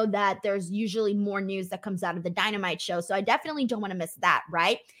 and I know that there's usually more news that comes out of the Dynamite show, so I definitely don't want to miss that,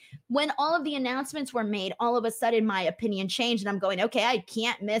 right? When all of the announcements were made, all of a sudden my opinion changed, and I'm going, okay, I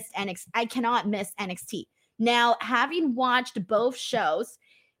cannot miss NXT. Now, having watched both shows,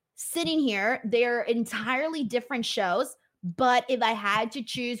 sitting here, they're entirely different shows, but if I had to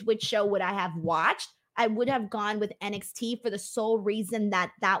choose which show would I have watched, I would have gone with NXT for the sole reason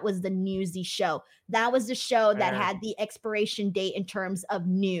that that was the newsy show. That was the show that had the expiration date in terms of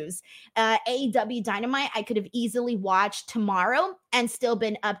news. AEW Dynamite, I could have easily watched tomorrow and still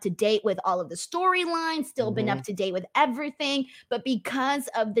been up to date with all of the storylines, still been up to date with everything. But because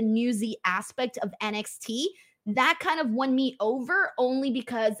of the newsy aspect of NXT, that kind of won me over only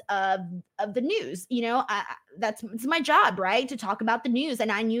because of the news. You know, it's my job, right? To talk about the news.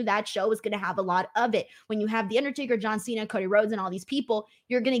 And I knew that show was going to have a lot of it. When you have The Undertaker, John Cena, Cody Rhodes, and all these people,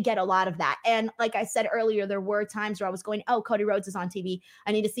 you're going to get a lot of that. And like I said earlier, there were times where I was going, oh, Cody Rhodes is on TV.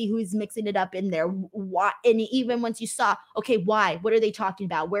 I need to see who's mixing it up in there. Why? And even once you saw, okay, why? What are they talking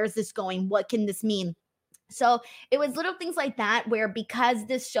about? Where's this going? What can this mean? So it was little things like that where, because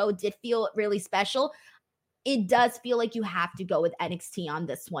this show did feel really special, it does feel like you have to go with NXT on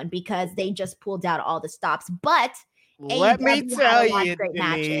this one because they just pulled out all the stops. But let me tell you,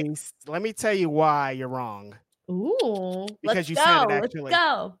 Denise, let me tell you why you're wrong. Ooh, because you said it actually. Let's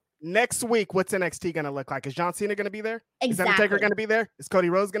go. Next week, what's NXT going to look like? Is John Cena going to be there? Exactly. Is Undertaker going to be there? Is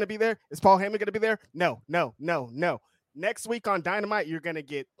Cody Rhodes going to be there? Is Paul Heyman going to be there? No. Next week on Dynamite, you're going to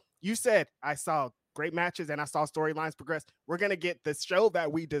get, you said, I saw great matches and I saw storylines progress. We're going to get the show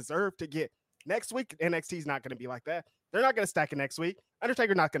that we deserve to get. Next week, NXT is not going to be like that. They're not going to stack it next week.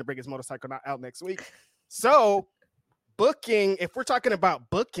 Undertaker not going to bring his motorcycle out next week. So booking, if we're talking about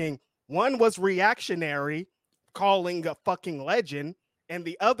booking, one was reactionary, calling a fucking legend, and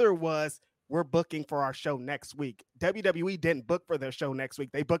the other was we're booking for our show next week. WWE didn't book for their show next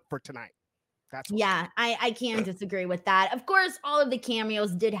week. They booked for tonight. Yeah, I can't disagree with that. Of course, all of the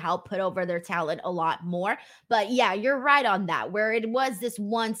cameos did help put over their talent a lot more. But yeah, you're right on that, where it was this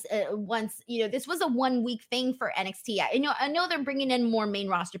once, you know, this was a 1 week thing for NXT. I know they're bringing in more main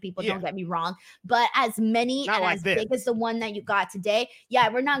roster people, don't get me wrong, but as many and as big as the one that you got today, yeah,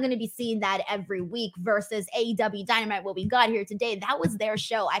 we're not going to be seeing that every week versus AEW Dynamite, what we got here today. That was their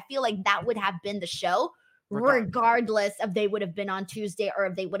show. I feel like that would have been the show regardless of they would have been on Tuesday or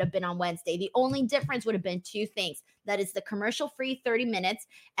if they would have been on Wednesday. The only difference would have been two things. That is the commercial-free 30 minutes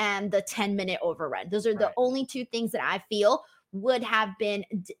and the 10-minute overrun. Those are the only two things that I feel would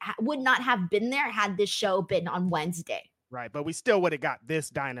not have been there had this show been on Wednesday. Right, but we still would have got this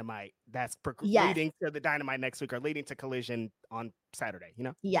Dynamite that's leading to the Dynamite next week or leading to Collision on Saturday, you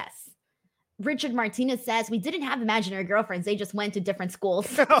know? Yes. Richard Martinez says, we didn't have imaginary girlfriends. They just went to different schools.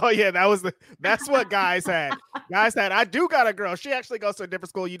 Oh, yeah, that's what guys had. Guys had, I do got a girl. She actually goes to a different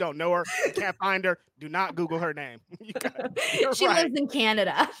school. You don't know her. You can't find her. Do not Google her name. She lives in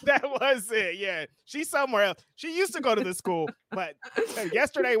Canada. That was it. Yeah. She's somewhere else. She used to go to the school, but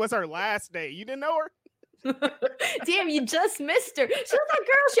yesterday was her last day. You didn't know her? Damn, you just missed her. She was that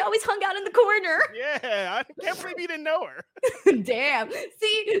girl. She always hung out in the corner. Yeah, I can't believe you didn't know her. Damn.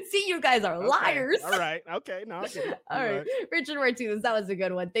 See, you guys are liars. All right. Okay. No, I get it. All right. Richard Martinez, that was a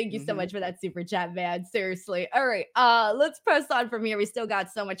good one. Thank you so much for that super chat, man. Seriously. All right. Let's press on from here. We still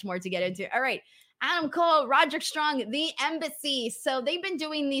got so much more to get into. All right. Adam Cole, Roderick Strong, The Embassy. So they've been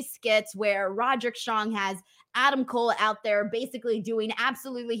doing these skits where Roderick Strong has Adam Cole out there basically doing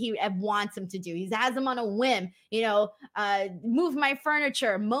absolutely he wants him to do. He has him on a whim, you know, move my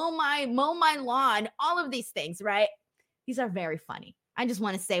furniture, mow my lawn, all of these things, right? These are very funny. I just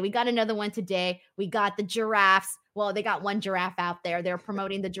want to say we got another one today. We got the giraffes. Well, they got one giraffe out there. They're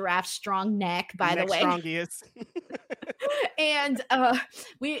promoting the giraffe strong neck, by the way. Strongest. And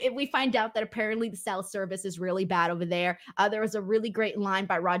we find out that apparently the cell service is really bad over there. There was a really great line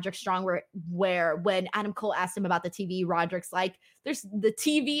by Roderick Strong where when Adam Cole asked him about the TV, Roderick's like, the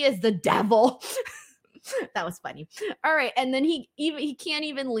TV is the devil. That was funny. All right. And then he can't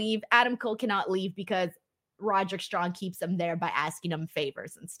even leave. Adam Cole cannot leave because Roderick Strong keeps him there by asking him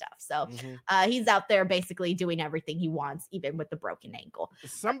favors and stuff. So he's out there basically doing everything he wants, even with the broken ankle.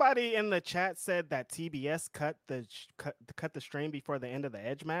 Somebody in the chat said that TBS cut the stream before the end of the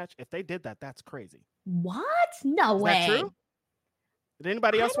Edge match. If they did that, that's crazy. What? No way. Is that true? Did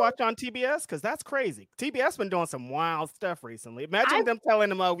anybody else watch on TBS? Because that's crazy. TBS been doing some wild stuff recently. Imagine them telling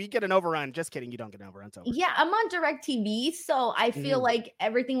them, "Oh, we get an overrun." Just kidding, you don't get an overrun. Yeah, I'm on DirecTV, so I feel like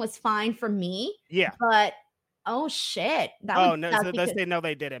everything was fine for me. Yeah, but oh shit! No,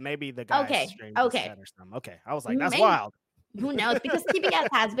 they did it. Maybe the guys streamed or something. Okay, I was like, that's wild. Who knows? Because TBS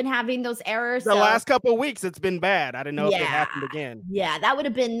has been having those errors. The last couple of weeks, it's been bad. I didn't know if it happened again. Yeah, that would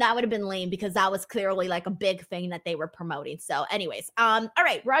have been lame because that was clearly like a big thing that they were promoting. So, anyways, all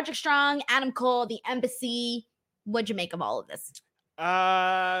right, Roderick Strong, Adam Cole, The Embassy. What'd you make of all of this? Where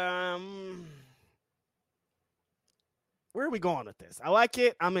are we going with this? I like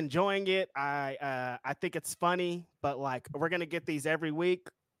it. I'm enjoying it. I think it's funny, but like we're gonna get these every week.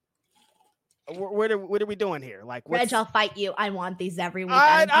 What are we doing here? Like, Reg, I'll fight you. I want these every week.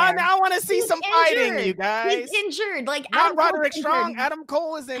 I want to see He's some injured. fighting, you guys. He's injured. Like not Adam Roderick Cole's Strong. injured. Adam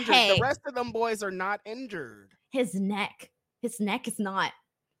Cole is injured. Hey. The rest of them boys are not injured. His neck is not.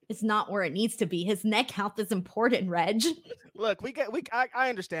 It's not where it needs to be. His neck health is important, Reg. Look, I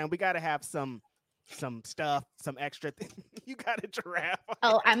understand. We got to have some stuff, some extra thing. You got a giraffe.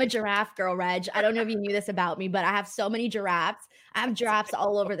 Oh, I'm a giraffe girl, Reg. I don't know if you knew this about me, but I have so many giraffes. I have giraffes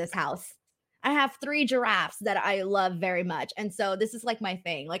all over this house. I have 3 giraffes that I love very much. And so this is like my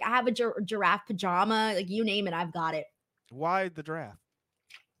thing. Like I have a giraffe pajama, like you name it, I've got it. Why the giraffe?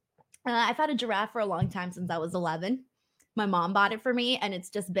 I've had a giraffe for a long time, since I was 11. My mom bought it for me, and it's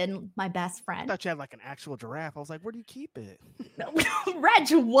just been my best friend. I thought you had like an actual giraffe. I was like, where do you keep it? Reg,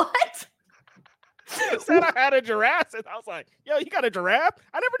 what? You said I had a giraffe. And I was like, yo, you got a giraffe?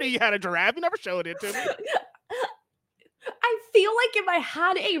 I never knew you had a giraffe. You never showed it to me. I feel like if I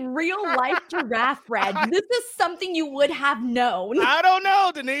had a real life giraffe, Reg, this is something you would have known. I don't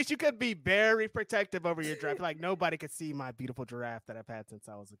know, Denise. You could be very protective over your giraffe. Like nobody could see my beautiful giraffe that I've had since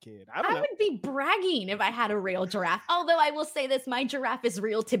I was a kid. I don't know. I would be bragging if I had a real giraffe. Although I will say this, my giraffe is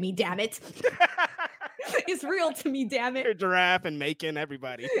real to me, damn it. It's real to me, damn it. Your giraffe and Macon,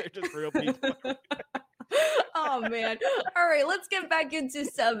 everybody. They're just real people. Oh man. All right, let's get back into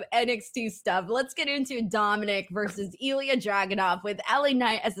some NXT stuff. Let's get into Dominic versus Ilya Dragunov with LA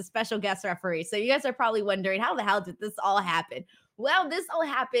Knight as a special guest referee. So you guys are probably wondering, how the hell did this all happen? Well, this all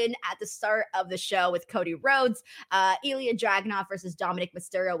happened at the start of the show with Cody Rhodes. Ilya Dragunov versus Dominic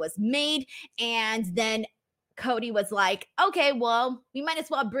Mysterio was made, and then Cody was like, okay, well, we might as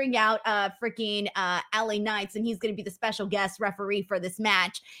well bring out freaking LA Knights, and he's going to be the special guest referee for this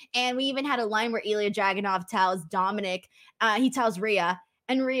match. And we even had a line where Ilya Dragunov tells Dominic, he tells Rhea,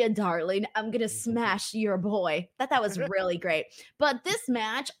 and Rhea, darling, I'm going to smash your boy. That was really great. But this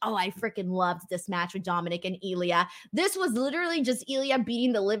match, oh, I freaking loved this match with Dominic and Ilya. This was literally just Ilya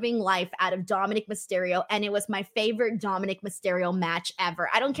beating the living life out of Dominic Mysterio, and it was my favorite Dominic Mysterio match ever.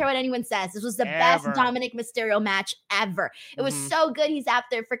 I don't care what anyone says. This was the best Dominic Mysterio match ever. It was so good. He's out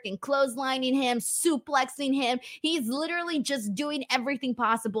there freaking clotheslining him, suplexing him. He's literally just doing everything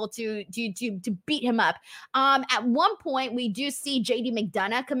possible to beat him up. At one point, we do see JD McDonough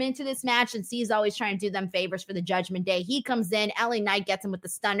come into this match, and C's always trying to do them favors for the Judgment Day. He comes in, LA Knight gets him with the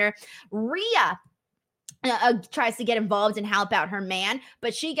stunner. Rhea tries to get involved and help out her man,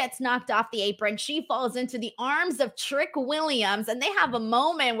 but she gets knocked off the apron. She falls into the arms of Trick Williams, and they have a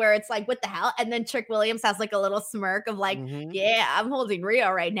moment where it's like, what the hell? And then Trick Williams has like a little smirk of like, yeah, I'm holding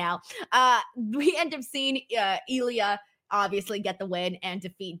Rhea right now. We end up seeing Ilya obviously get the win and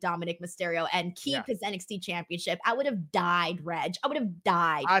defeat Dominic Mysterio and keep his NXT championship. I would have died, Reg. I would have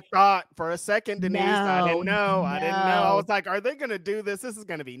died. I thought for a second, Denise, I didn't know. I was like, are they going to do this? This is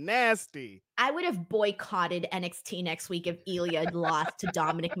going to be nasty. I would have boycotted NXT next week if Ilya lost to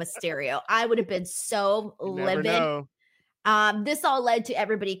Dominic Mysterio. I would have been so livid. This all led to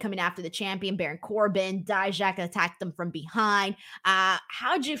everybody coming after the champion, Baron Corbin. Dijak attacked them from behind.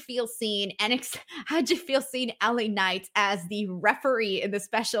 How'd you feel seeing NXT? How'd you feel seeing LA Knight as the referee in the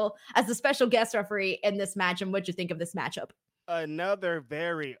special guest referee in this match? And what'd you think of this matchup? Another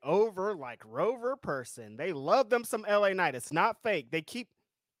very over, like Rover person. They love them some LA Knight. It's not fake.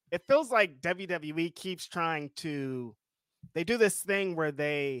 It feels like WWE keeps trying to, they do this thing where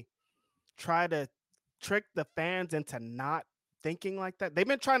they try to trick the fans into not thinking like that. They've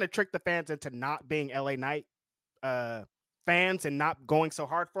been trying to trick the fans into not being LA Knight fans and not going so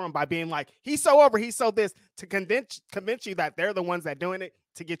hard for him by being like, he's so over, he's so this, to convince you that they're the ones that doing it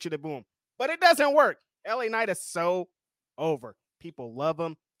to get you to boom. But it doesn't work. LA Knight is so over. People love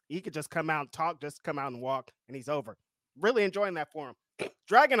him. He could just come out and talk, just come out and walk, and he's over. Really enjoying that for him.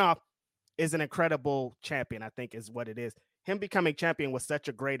 Dragunov is an incredible champion, I think is what it is. Him becoming champion was such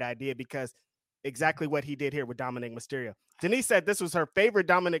a great idea because exactly what he did here with Dominic Mysterio. Denise said this was her favorite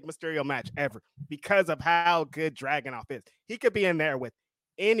Dominic Mysterio match ever because of how good Dragunov is. He could be in there with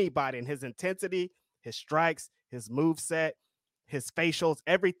anybody, and his intensity, his strikes, his moveset, his facials,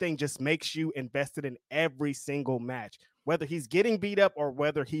 everything just makes you invested in every single match, whether he's getting beat up or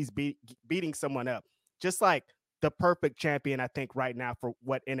whether he's beating someone up. Just like the perfect champion, I think, right now for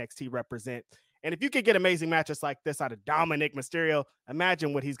what NXT represents. And if you could get amazing matches like this out of Dominic Mysterio,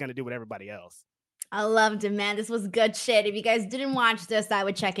 imagine what he's going to do with everybody else. I loved it, man. This was good shit. If you guys didn't watch this, I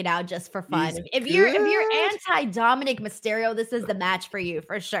would check it out just for fun. He's If you're good. anti Dominic Mysterio, this is the match for you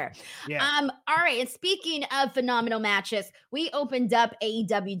for sure. Yeah. All right. And speaking of phenomenal matches, we opened up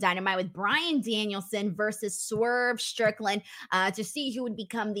AEW Dynamite with Bryan Danielson versus Swerve Strickland to see who would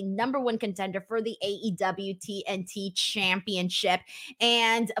become the number one contender for the AEW TNT Championship.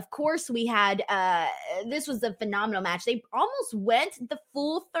 And of course, we had this was a phenomenal match. They almost went the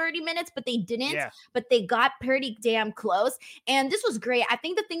full 30 minutes, but they didn't. Yeah. But they got pretty damn close. And this was great. I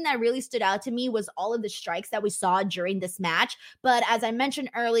think the thing that really stood out to me was all of the strikes that we saw during this match. But as I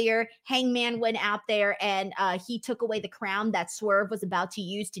mentioned earlier, Hangman went out there and he took away the crown that Swerve was about to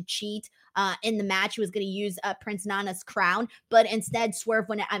use to cheat in the match. He was going to use Prince Nana's crown, but instead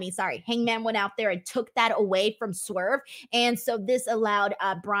Hangman went out there and took that away from Swerve. And so this allowed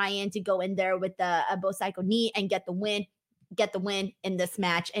Bryan to go in there with the Bo Psycho knee and get the win in this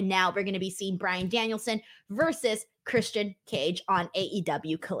match. And now we're going to be seeing Bryan Danielson versus Christian Cage on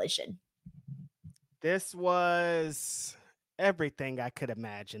AEW Collision. This was everything I could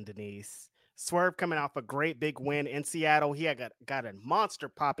imagine, Denise. Swerve coming off a great big win in Seattle. He had got a monster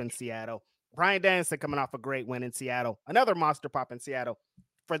pop in Seattle. Bryan Danielson coming off a great win in Seattle. Another monster pop in Seattle.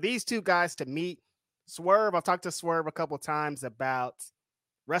 For these two guys to meet, Swerve, I've talked to Swerve a couple times about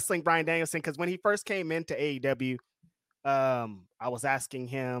wrestling Bryan Danielson because when he first came into AEW, I was asking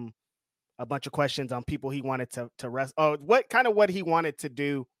him a bunch of questions on people he wanted to wrestle. Oh, what he wanted to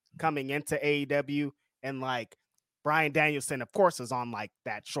do coming into AEW, and like Bryan Danielson, of course, is on like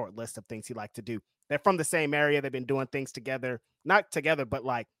that short list of things he liked to do. They're from the same area. They've been doing things together, not together, but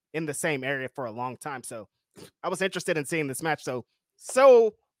like in the same area for a long time. So I was interested in seeing this match.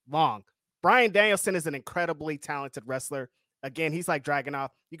 So long. Bryan Danielson is an incredibly talented wrestler. Again, he's like Dragunov.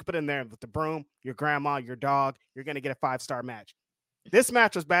 You can put in there with the broom, your grandma, your dog. You're going to get a 5-star match. This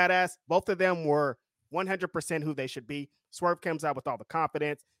match was badass. Both of them were 100% who they should be. Swerve comes out with all the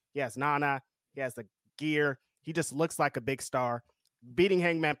confidence. He has Nana. He has the gear. He just looks like a big star. Beating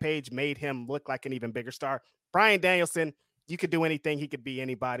Hangman Page made him look like an even bigger star. Bryan Danielson, you could do anything. He could be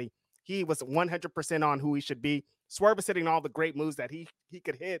anybody. He was 100% on who he should be. Swerve is hitting all the great moves that he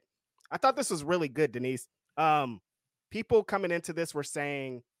could hit. I thought this was really good, Denise. People coming into this were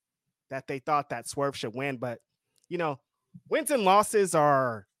saying that they thought that Swerve should win, but wins and losses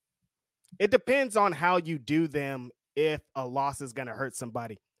it depends on how you do them. If a loss is going to hurt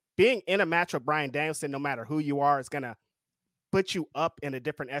somebody, being in a match with Bryan Danielson, no matter who you are, is going to put you up in a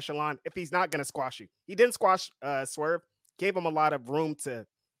different echelon. If he's not going to squash you, he didn't squash Swerve, gave him a lot of room to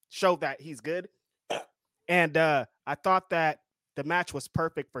show that he's good. And I thought that the match was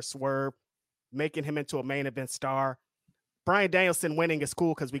perfect for Swerve, making him into a main event star. Bryan Danielson winning is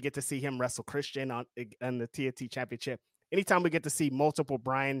cool because we get to see him wrestle Christian on the TNT Championship. Anytime we get to see multiple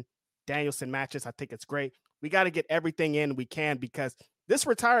Bryan Danielson matches, I think it's great. We got to get everything in we can because this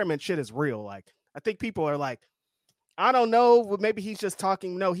retirement shit is real. Like, I think people are like, I don't know, maybe he's just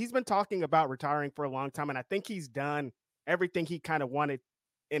talking. No, he's been talking about retiring for a long time, and I think he's done everything he kind of wanted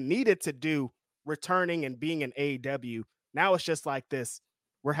and needed to do, returning and being in AEW. Now it's just like this.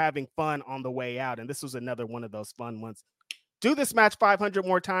 We're having fun on the way out, and this was another one of those fun ones. Do this match 500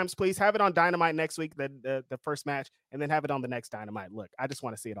 more times, please. Have it on Dynamite next week, the first match, and then have it on the next Dynamite. Look, I just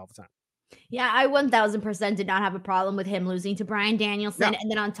want to see it all the time. Yeah, I 1000% did not have a problem with him losing to Bryan Danielson. No.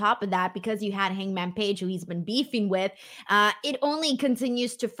 And then on top of that, because you had Hangman Page, who he's been beefing with, it only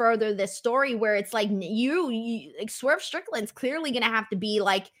continues to further this story where it's like like Swerve Strickland's clearly going to have to be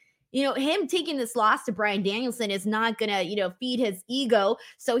like, him taking this loss to Bryan Danielson is not going to, feed his ego.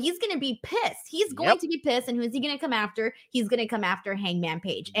 So he's going to be pissed. He's going to be pissed. And who is he going to come after? He's going to come after Hangman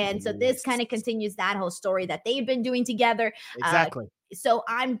Page. And so this kind of continues that whole story that they've been doing together. Exactly. So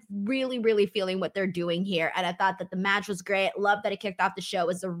I'm really, really feeling what they're doing here. And I thought that the match was great. Love that it kicked off the show. It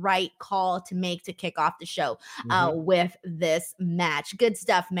was the right call to make to kick off the show with this match. Good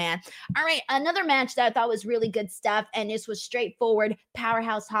stuff, man. All right. Another match that I thought was really good stuff. And this was straightforward.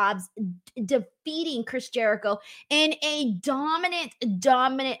 Powerhouse Hobbs defeating Chris Jericho in a dominant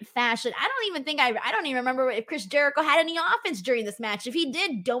fashion. I don't even remember if Chris Jericho had any offense during this match. If he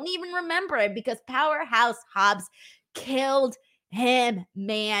did, don't even remember it because Powerhouse Hobbs killed him,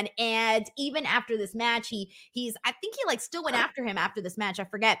 man. And even after this match, I think he still went after him after this match. I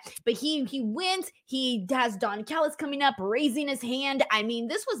forget, but he wins. He has Don Callis coming up, raising his hand. I mean,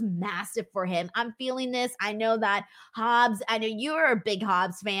 this was massive for him. I'm feeling this. I know that Hobbs, I know you're a big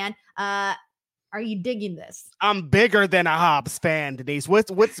Hobbs fan. Are you digging this? I'm bigger than a Hobbs fan, Denise.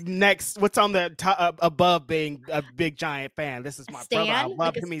 What's next? What's on the top, above being a big giant fan? This is my brother. I Stan? love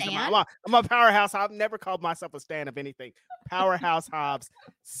Like a him. stan? I'm a powerhouse. I've never called myself a stan of anything. Powerhouse Hobbs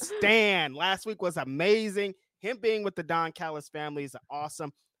stan. Last week was amazing. Him being with the Don Callis family is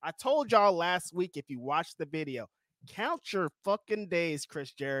awesome. I told y'all last week, if you watched the video, count your fucking days,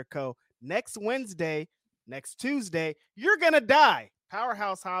 Chris Jericho. Next Wednesday, next Tuesday, you're gonna die.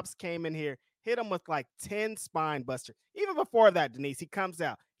 Powerhouse Hobbs came in here, hit him with like 10 spine busters. Even before that, Denise, he comes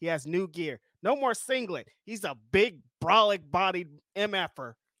out. He has new gear. No more singlet. He's a big, brolic-bodied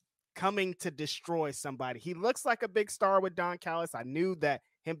MFer coming to destroy somebody. He looks like a big star with Don Callis. I knew that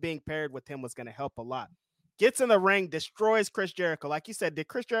him being paired with him was going to help a lot. Gets in the ring, destroys Chris Jericho. Like you said, did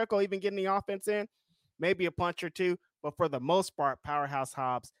Chris Jericho even get any offense in? Maybe a punch or two, but for the most part, Powerhouse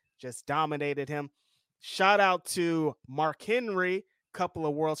Hobbs just dominated him. Shout out to Mark Henry, couple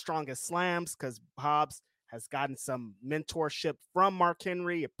of World's Strongest Slams, because Hobbs has gotten some mentorship from Mark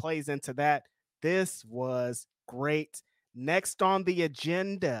Henry. It plays into that. This was great. Next on the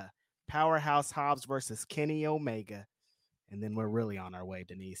agenda, Powerhouse Hobbs versus Kenny Omega. And then we're really on our way,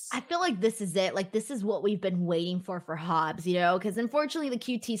 Denise. I feel like this is it. Like, this is what we've been waiting for Hobbs, you know, because unfortunately the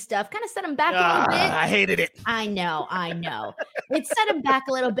QT stuff kind of set him back a little bit. I hated it. I know. It set him back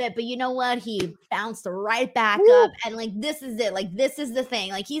a little bit, but you know what? He bounced right back up. And like, this is it. Like, this is the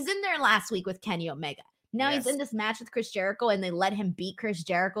thing. Like, he's in there last week with Kenny Omega. Now he's in this match with Chris Jericho, and they let him beat Chris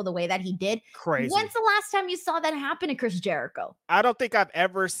Jericho the way that he did. Crazy. When's the last time you saw that happen to Chris Jericho? I don't think I've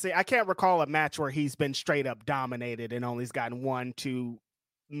ever seen. I can't recall a match where he's been straight up dominated and only's gotten 1-2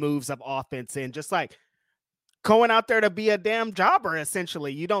 moves of offense in. Just like going out there to be a damn jobber,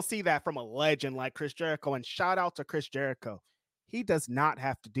 essentially. You don't see that from a legend like Chris Jericho. And shout out to Chris Jericho. He does not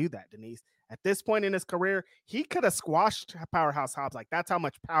have to do that, Denise. At this point in his career, he could have squashed Powerhouse Hobbs. Like, that's how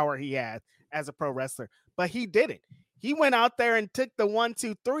much power he had as a pro wrestler. But he didn't. He went out there and took the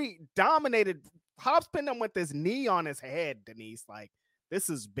 1-2-3, dominated. Hobbs pinned him with his knee on his head, Denise. Like, this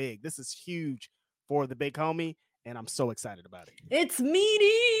is big. This is huge for the big homie, and I'm so excited about it. It's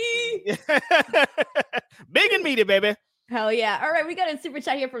meaty. Big and meaty, baby. Hell yeah. All right, we got a super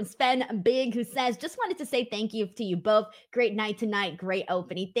chat here from Sven Big, who says, just wanted to say thank you to you both. Great night tonight. Great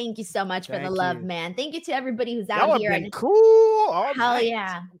opening. Thank you so much for the love, man. Thank you to everybody who's out here. Been cool. Hell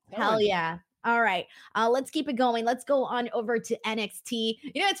yeah. Hell yeah. All right, let's keep it going. Let's go on over to NXT.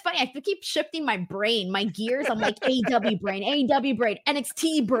 You know, it's funny. I keep shifting my brain, my gears. I'm like AEW brain,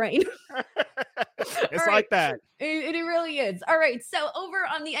 NXT brain. It's like that. It really is. All right. So over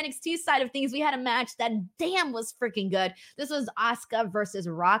on the NXT side of things, we had a match that damn was freaking good. This was Asuka versus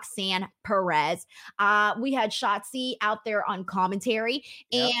Roxanne Perez. We had Shotzi out there on commentary.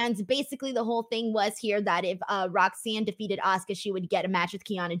 Yep. And basically the whole thing was here that if Roxanne defeated Asuka, she would get a match with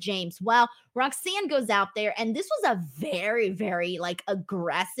Kiana James. Well, Roxanne goes out there, and this was a very, very like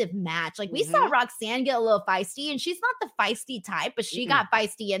aggressive match. Like we saw Roxanne get a little feisty, and she's not the feisty type, but she got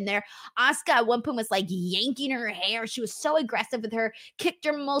feisty in there. Asuka at one point was like yanking her hair. She was so aggressive with her, kicked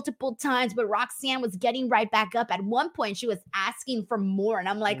her multiple times, but Roxanne was getting right back up. At one point, she was asking for more. And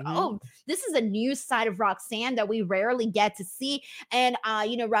I'm like, oh, this is a new side of Roxanne that we rarely get to see. And,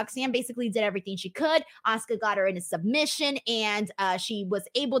 you know, Roxanne basically did everything she could. Asuka got her in a submission, and she was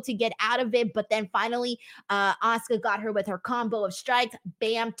able to get out of it. But then finally, Asuka got her with her combo of strikes.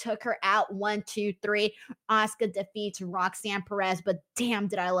 Bam, took her out. 1, 2, 3. Asuka defeats Roxanne Perez. But damn,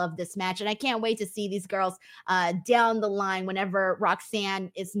 did I love this match. And I can't wait to see these girls down the line whenever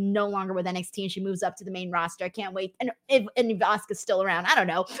Roxanne is no longer with NXT and she moves up to the main roster. I can't wait. And if Asuka's still around, I don't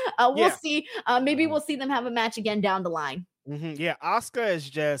know. We'll see. Maybe we'll see them have a match again down the line. Yeah, Asuka is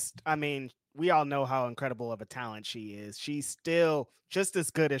just, I mean, we all know how incredible of a talent she is. She's still just as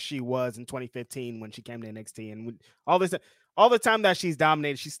good as she was in 2015 when she came to NXT. And all the time that she's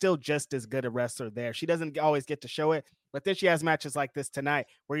dominated, she's still just as good a wrestler there. She doesn't always get to show it, but then she has matches like this tonight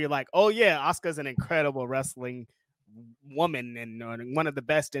where you're like, oh yeah, Asuka's an incredible wrestling woman and one of the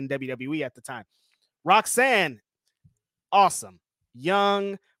best in WWE at the time. Roxanne, awesome.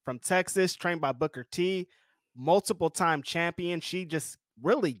 Young, from Texas, trained by Booker T, multiple time champion. She just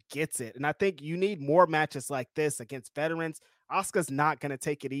really gets it. And I think you need more matches like this against veterans. Asuka's not going to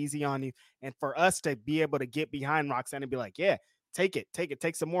take it easy on you. And for us to be able to get behind Roxanne and be like, yeah, take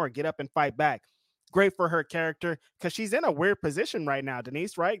some more, get up and fight back. Great for her character because she's in a weird position right now,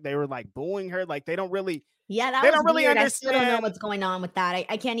 Denise, right? They were like booing her. Like they don't really. Yeah, that was weird. I still don't know what's going on with that.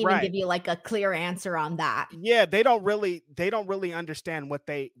 I can't even give you like a clear answer on that. Yeah, they don't really understand what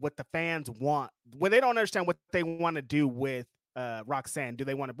the fans want. When they don't understand what they want to do with Roxanne. Do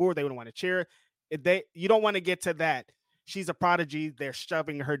they want to boo her? They don't want to cheer. You don't want to get to that. she's a prodigy. They're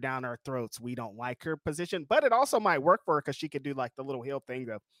shoving her down our throats. We don't like her position, but it also might work for her because she could do like the little heel thing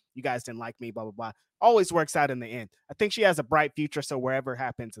of you guys didn't like me, blah, blah, blah. Always works out in the end. I think she has a bright future, so wherever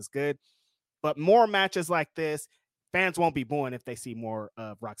happens is good. But more matches like this, fans won't be booing if they see more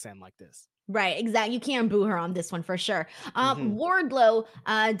of Roxanne like this. Right, exactly. You can't boo her on this one for sure. Mhm.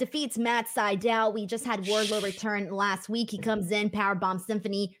 Wardlow defeats Matt Sydal. We just had Wardlow return last week. He comes in, Powerbomb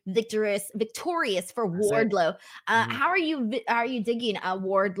Symphony, victorious for That's it. Wardlow. Mhm. How are you digging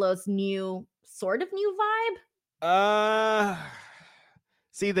Wardlow's new vibe? Uh,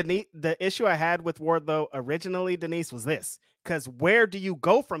 See, the issue I had with Wardlow originally, Denise, was this. Because where do you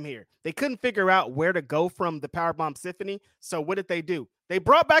go from here? They couldn't figure out where to go from the Powerbomb Symphony. So what did they do? They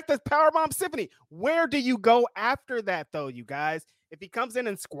brought back the Powerbomb Symphony. Where do you go after that, though, you guys? If he comes in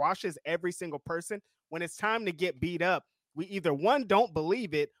and squashes every single person, when it's time to get beat up, we either, one, don't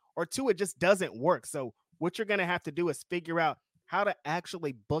believe it, or two, it just doesn't work. So what you're going to have to do is figure out how to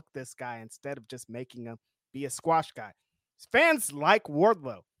actually book this guy instead of just making him be a squash guy. Fans like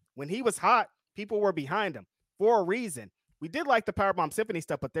Wardlow. When he was hot, people were behind him for a reason. We did like the Powerbomb Symphony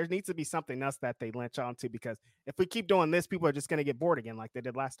stuff, but there needs to be something else that they latch on to, because if we keep doing this, people are just going to get bored again like they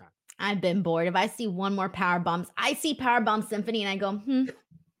did last time. I've been bored. If I see one more I see Powerbomb Symphony and I go,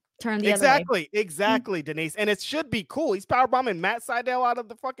 turn the other way. Exactly, Denise. And it should be cool. He's powerbombing Matt Sydal out of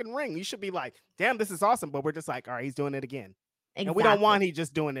the fucking ring. You should be like, damn, this is awesome. But we're just like, all right, he's doing it again. Exactly. And we don't want he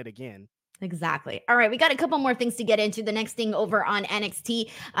just doing it again. Exactly. All right, we got a couple more things to get into. The next thing over on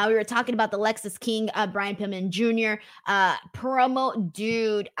NXT, we were talking about the Lexus King, Brian Pillman Jr. Promo.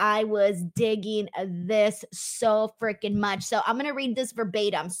 Dude, I was digging this so freaking much. So I'm gonna read this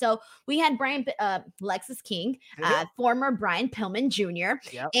verbatim. So we had Lexus King, former Brian Pillman Jr.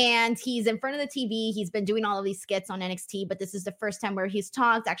 Yep. And he's in front of the TV. He's been doing all of these skits on NXT, but this is the first time where he's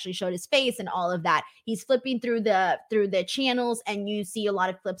talked, actually showed his face and all of that. He's flipping through the channels, and you see a lot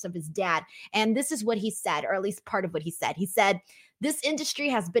of clips of his dad. And this is what he said, or at least part of what he said. He said, "This industry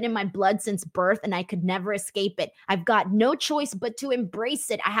has been in my blood since birth, and I could never escape it. I've got no choice but to embrace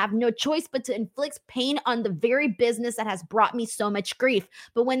it. I have no choice but to inflict pain on the very business that has brought me so much grief.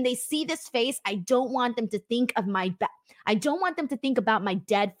 But when they see this face, I don't want them to think of I don't want them to think about my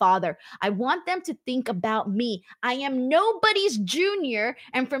dead father. I want them to think about me. I am nobody's junior,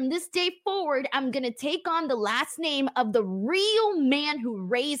 and from this day forward, I'm going to take on the last name of the real man who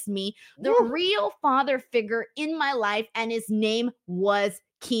raised me, the real father figure in my life, and his name was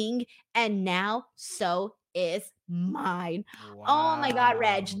King, and now so is mine." Wow. Oh my God,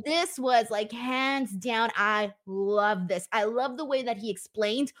 Reg, this was like hands down. I love this. I love the way that he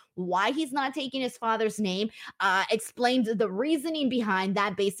explained why he's not taking his father's name, explained the reasoning behind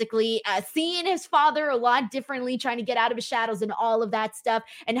that, basically seeing his father a lot differently, trying to get out of his shadows and all of that stuff,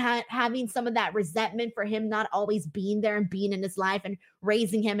 and having some of that resentment for him not always being there and being in his life and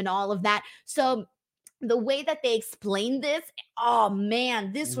raising him and all of that. So the way that they explained this, oh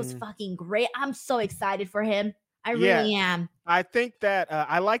man, this was fucking great. I'm so excited for him. I really am. I think that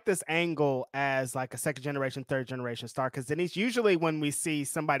I like this angle as like a second generation, third generation star, because Denise, usually when we see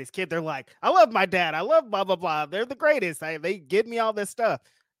somebody's kid, they're like, I love my dad. I love blah, blah, blah. They're the greatest. They give me all this stuff.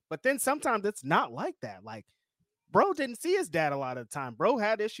 But then sometimes it's not like that. Like, bro didn't see his dad a lot of the time. Bro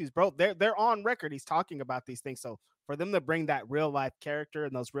had issues. Bro, they're on record. He's talking about these things. So for them to bring that real life character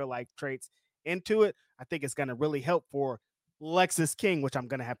and those real life traits into it, I think it's going to really help for Lexus King, which I'm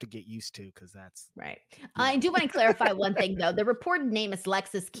going to have to get used to, because that's right. I do want to clarify one thing though. The reported name is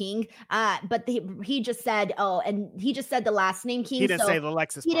Lexus King, but he just said, he just said the last name King. He didn't say the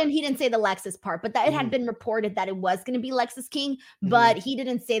Lexus part. He didn't say the Lexus part, but that it had been reported that it was going to be Lexus King, but he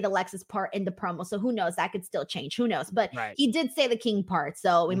didn't say the Lexus part in the promo. So who knows? That could still change. Who knows? But he did say the King part,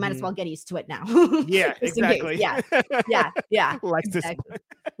 so we might as well get used to it now. Yeah, exactly. Yeah. Lexus. Exactly.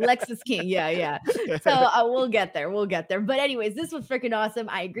 Lexus King. Yeah. So we'll get there. But anyways, this was freaking awesome.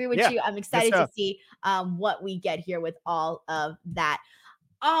 I agree with you. I'm excited to see what we get here with all of that.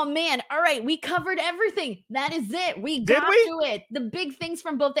 Oh man. All right. We covered everything. That is it. We got to it. The big things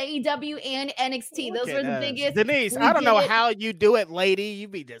from both AEW and NXT. Those were the biggest. Denise, I don't know how you do it, lady. You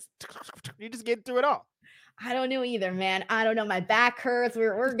just get through it all. I don't know either, man. I don't know. My back hurts.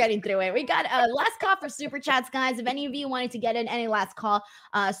 We're getting through it. We got a last call for super chats, guys. If any of you wanted to get in any last call,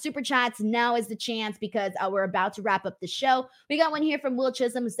 super chats, now is the chance, because we're about to wrap up the show. We got one here from Will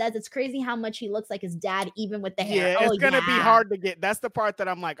Chisholm, who says it's crazy how much he looks like his dad, even with the hair. Yeah, it's going to be hard to get. That's the part that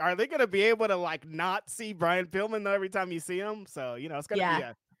I'm like, are they going to be able to like not see Brian Pillman though every time you see him? So, it's going to be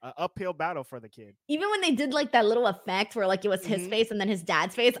an uphill battle for the kid. Even when they did like that little effect where like it was his face and then his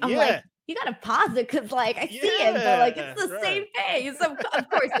dad's face, I'm like, you gotta pause it because like I see it, but like it's the same face. Of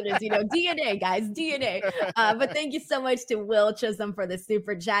course it is, DNA, guys, DNA. But thank you so much to Will Chisholm for the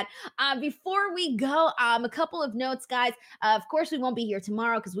super chat. Before we go, a couple of notes, guys. Of course, we won't be here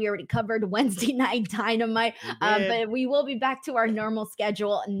tomorrow because we already covered Wednesday Night Dynamite. But we will be back to our normal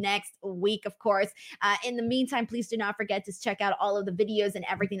schedule next week, of course. In the meantime, please do not forget to check out all of the videos and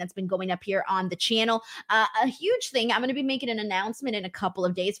everything that's been going up here on the channel. A huge thing, I'm going to be making an announcement in a couple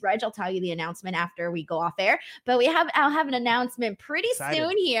of days. Reg, I'll tell you the announcement after we go off air. But I'll have an announcement pretty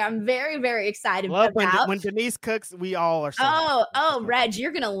soon here. I'm very, very excited about. When Denise cooks, we all are so happy. Reg,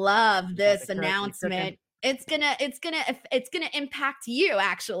 you're going to love this announcement. It's gonna impact you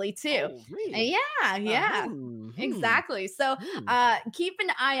actually too. Oh, really? Yeah. Exactly. So keep an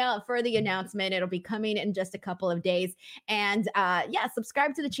eye out for the announcement. It'll be coming in just a couple of days. And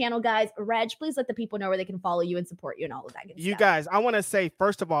subscribe to the channel, guys. Reg, please let the people know where they can follow you and support you and all of that good stuff. You guys, I want to say,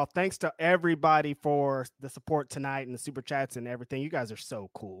 first of all, thanks to everybody for the support tonight and the super chats and everything. You guys are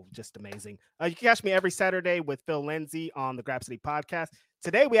so cool. Just amazing. You can catch me every Saturday with Phil Lindsay on the Grab City podcast.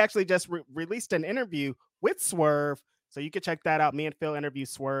 Today, we actually just released an interview with Swerve. So you can check that out. Me and Phil interviewed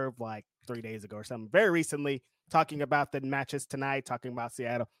Swerve like 3 days ago or something, very recently, talking about the matches tonight, talking about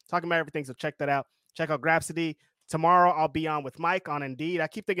Seattle, talking about everything. So check that out. Check out Grapsity. Tomorrow, I'll be on with Mike on Indeed. I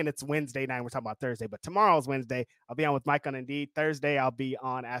keep thinking it's Wednesday night. We're talking about Thursday, but tomorrow's Wednesday. I'll be on with Mike on Indeed. Thursday, I'll be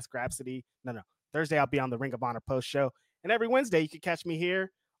on Ask Grapsity. No. Thursday, I'll be on the Ring of Honor post show. And every Wednesday, you can catch me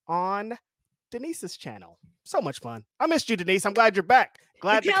here on Denise's channel. So much fun. I missed you, Denise. I'm glad you're back.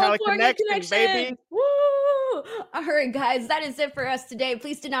 Glad the California connection, baby. Woo! All right, guys, that is it for us today.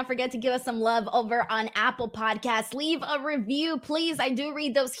 Please do not forget to give us some love over on Apple Podcasts. Leave a review, please. I do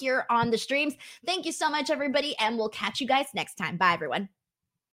read those here on the streams. Thank you so much, everybody, and we'll catch you guys next time. Bye, everyone.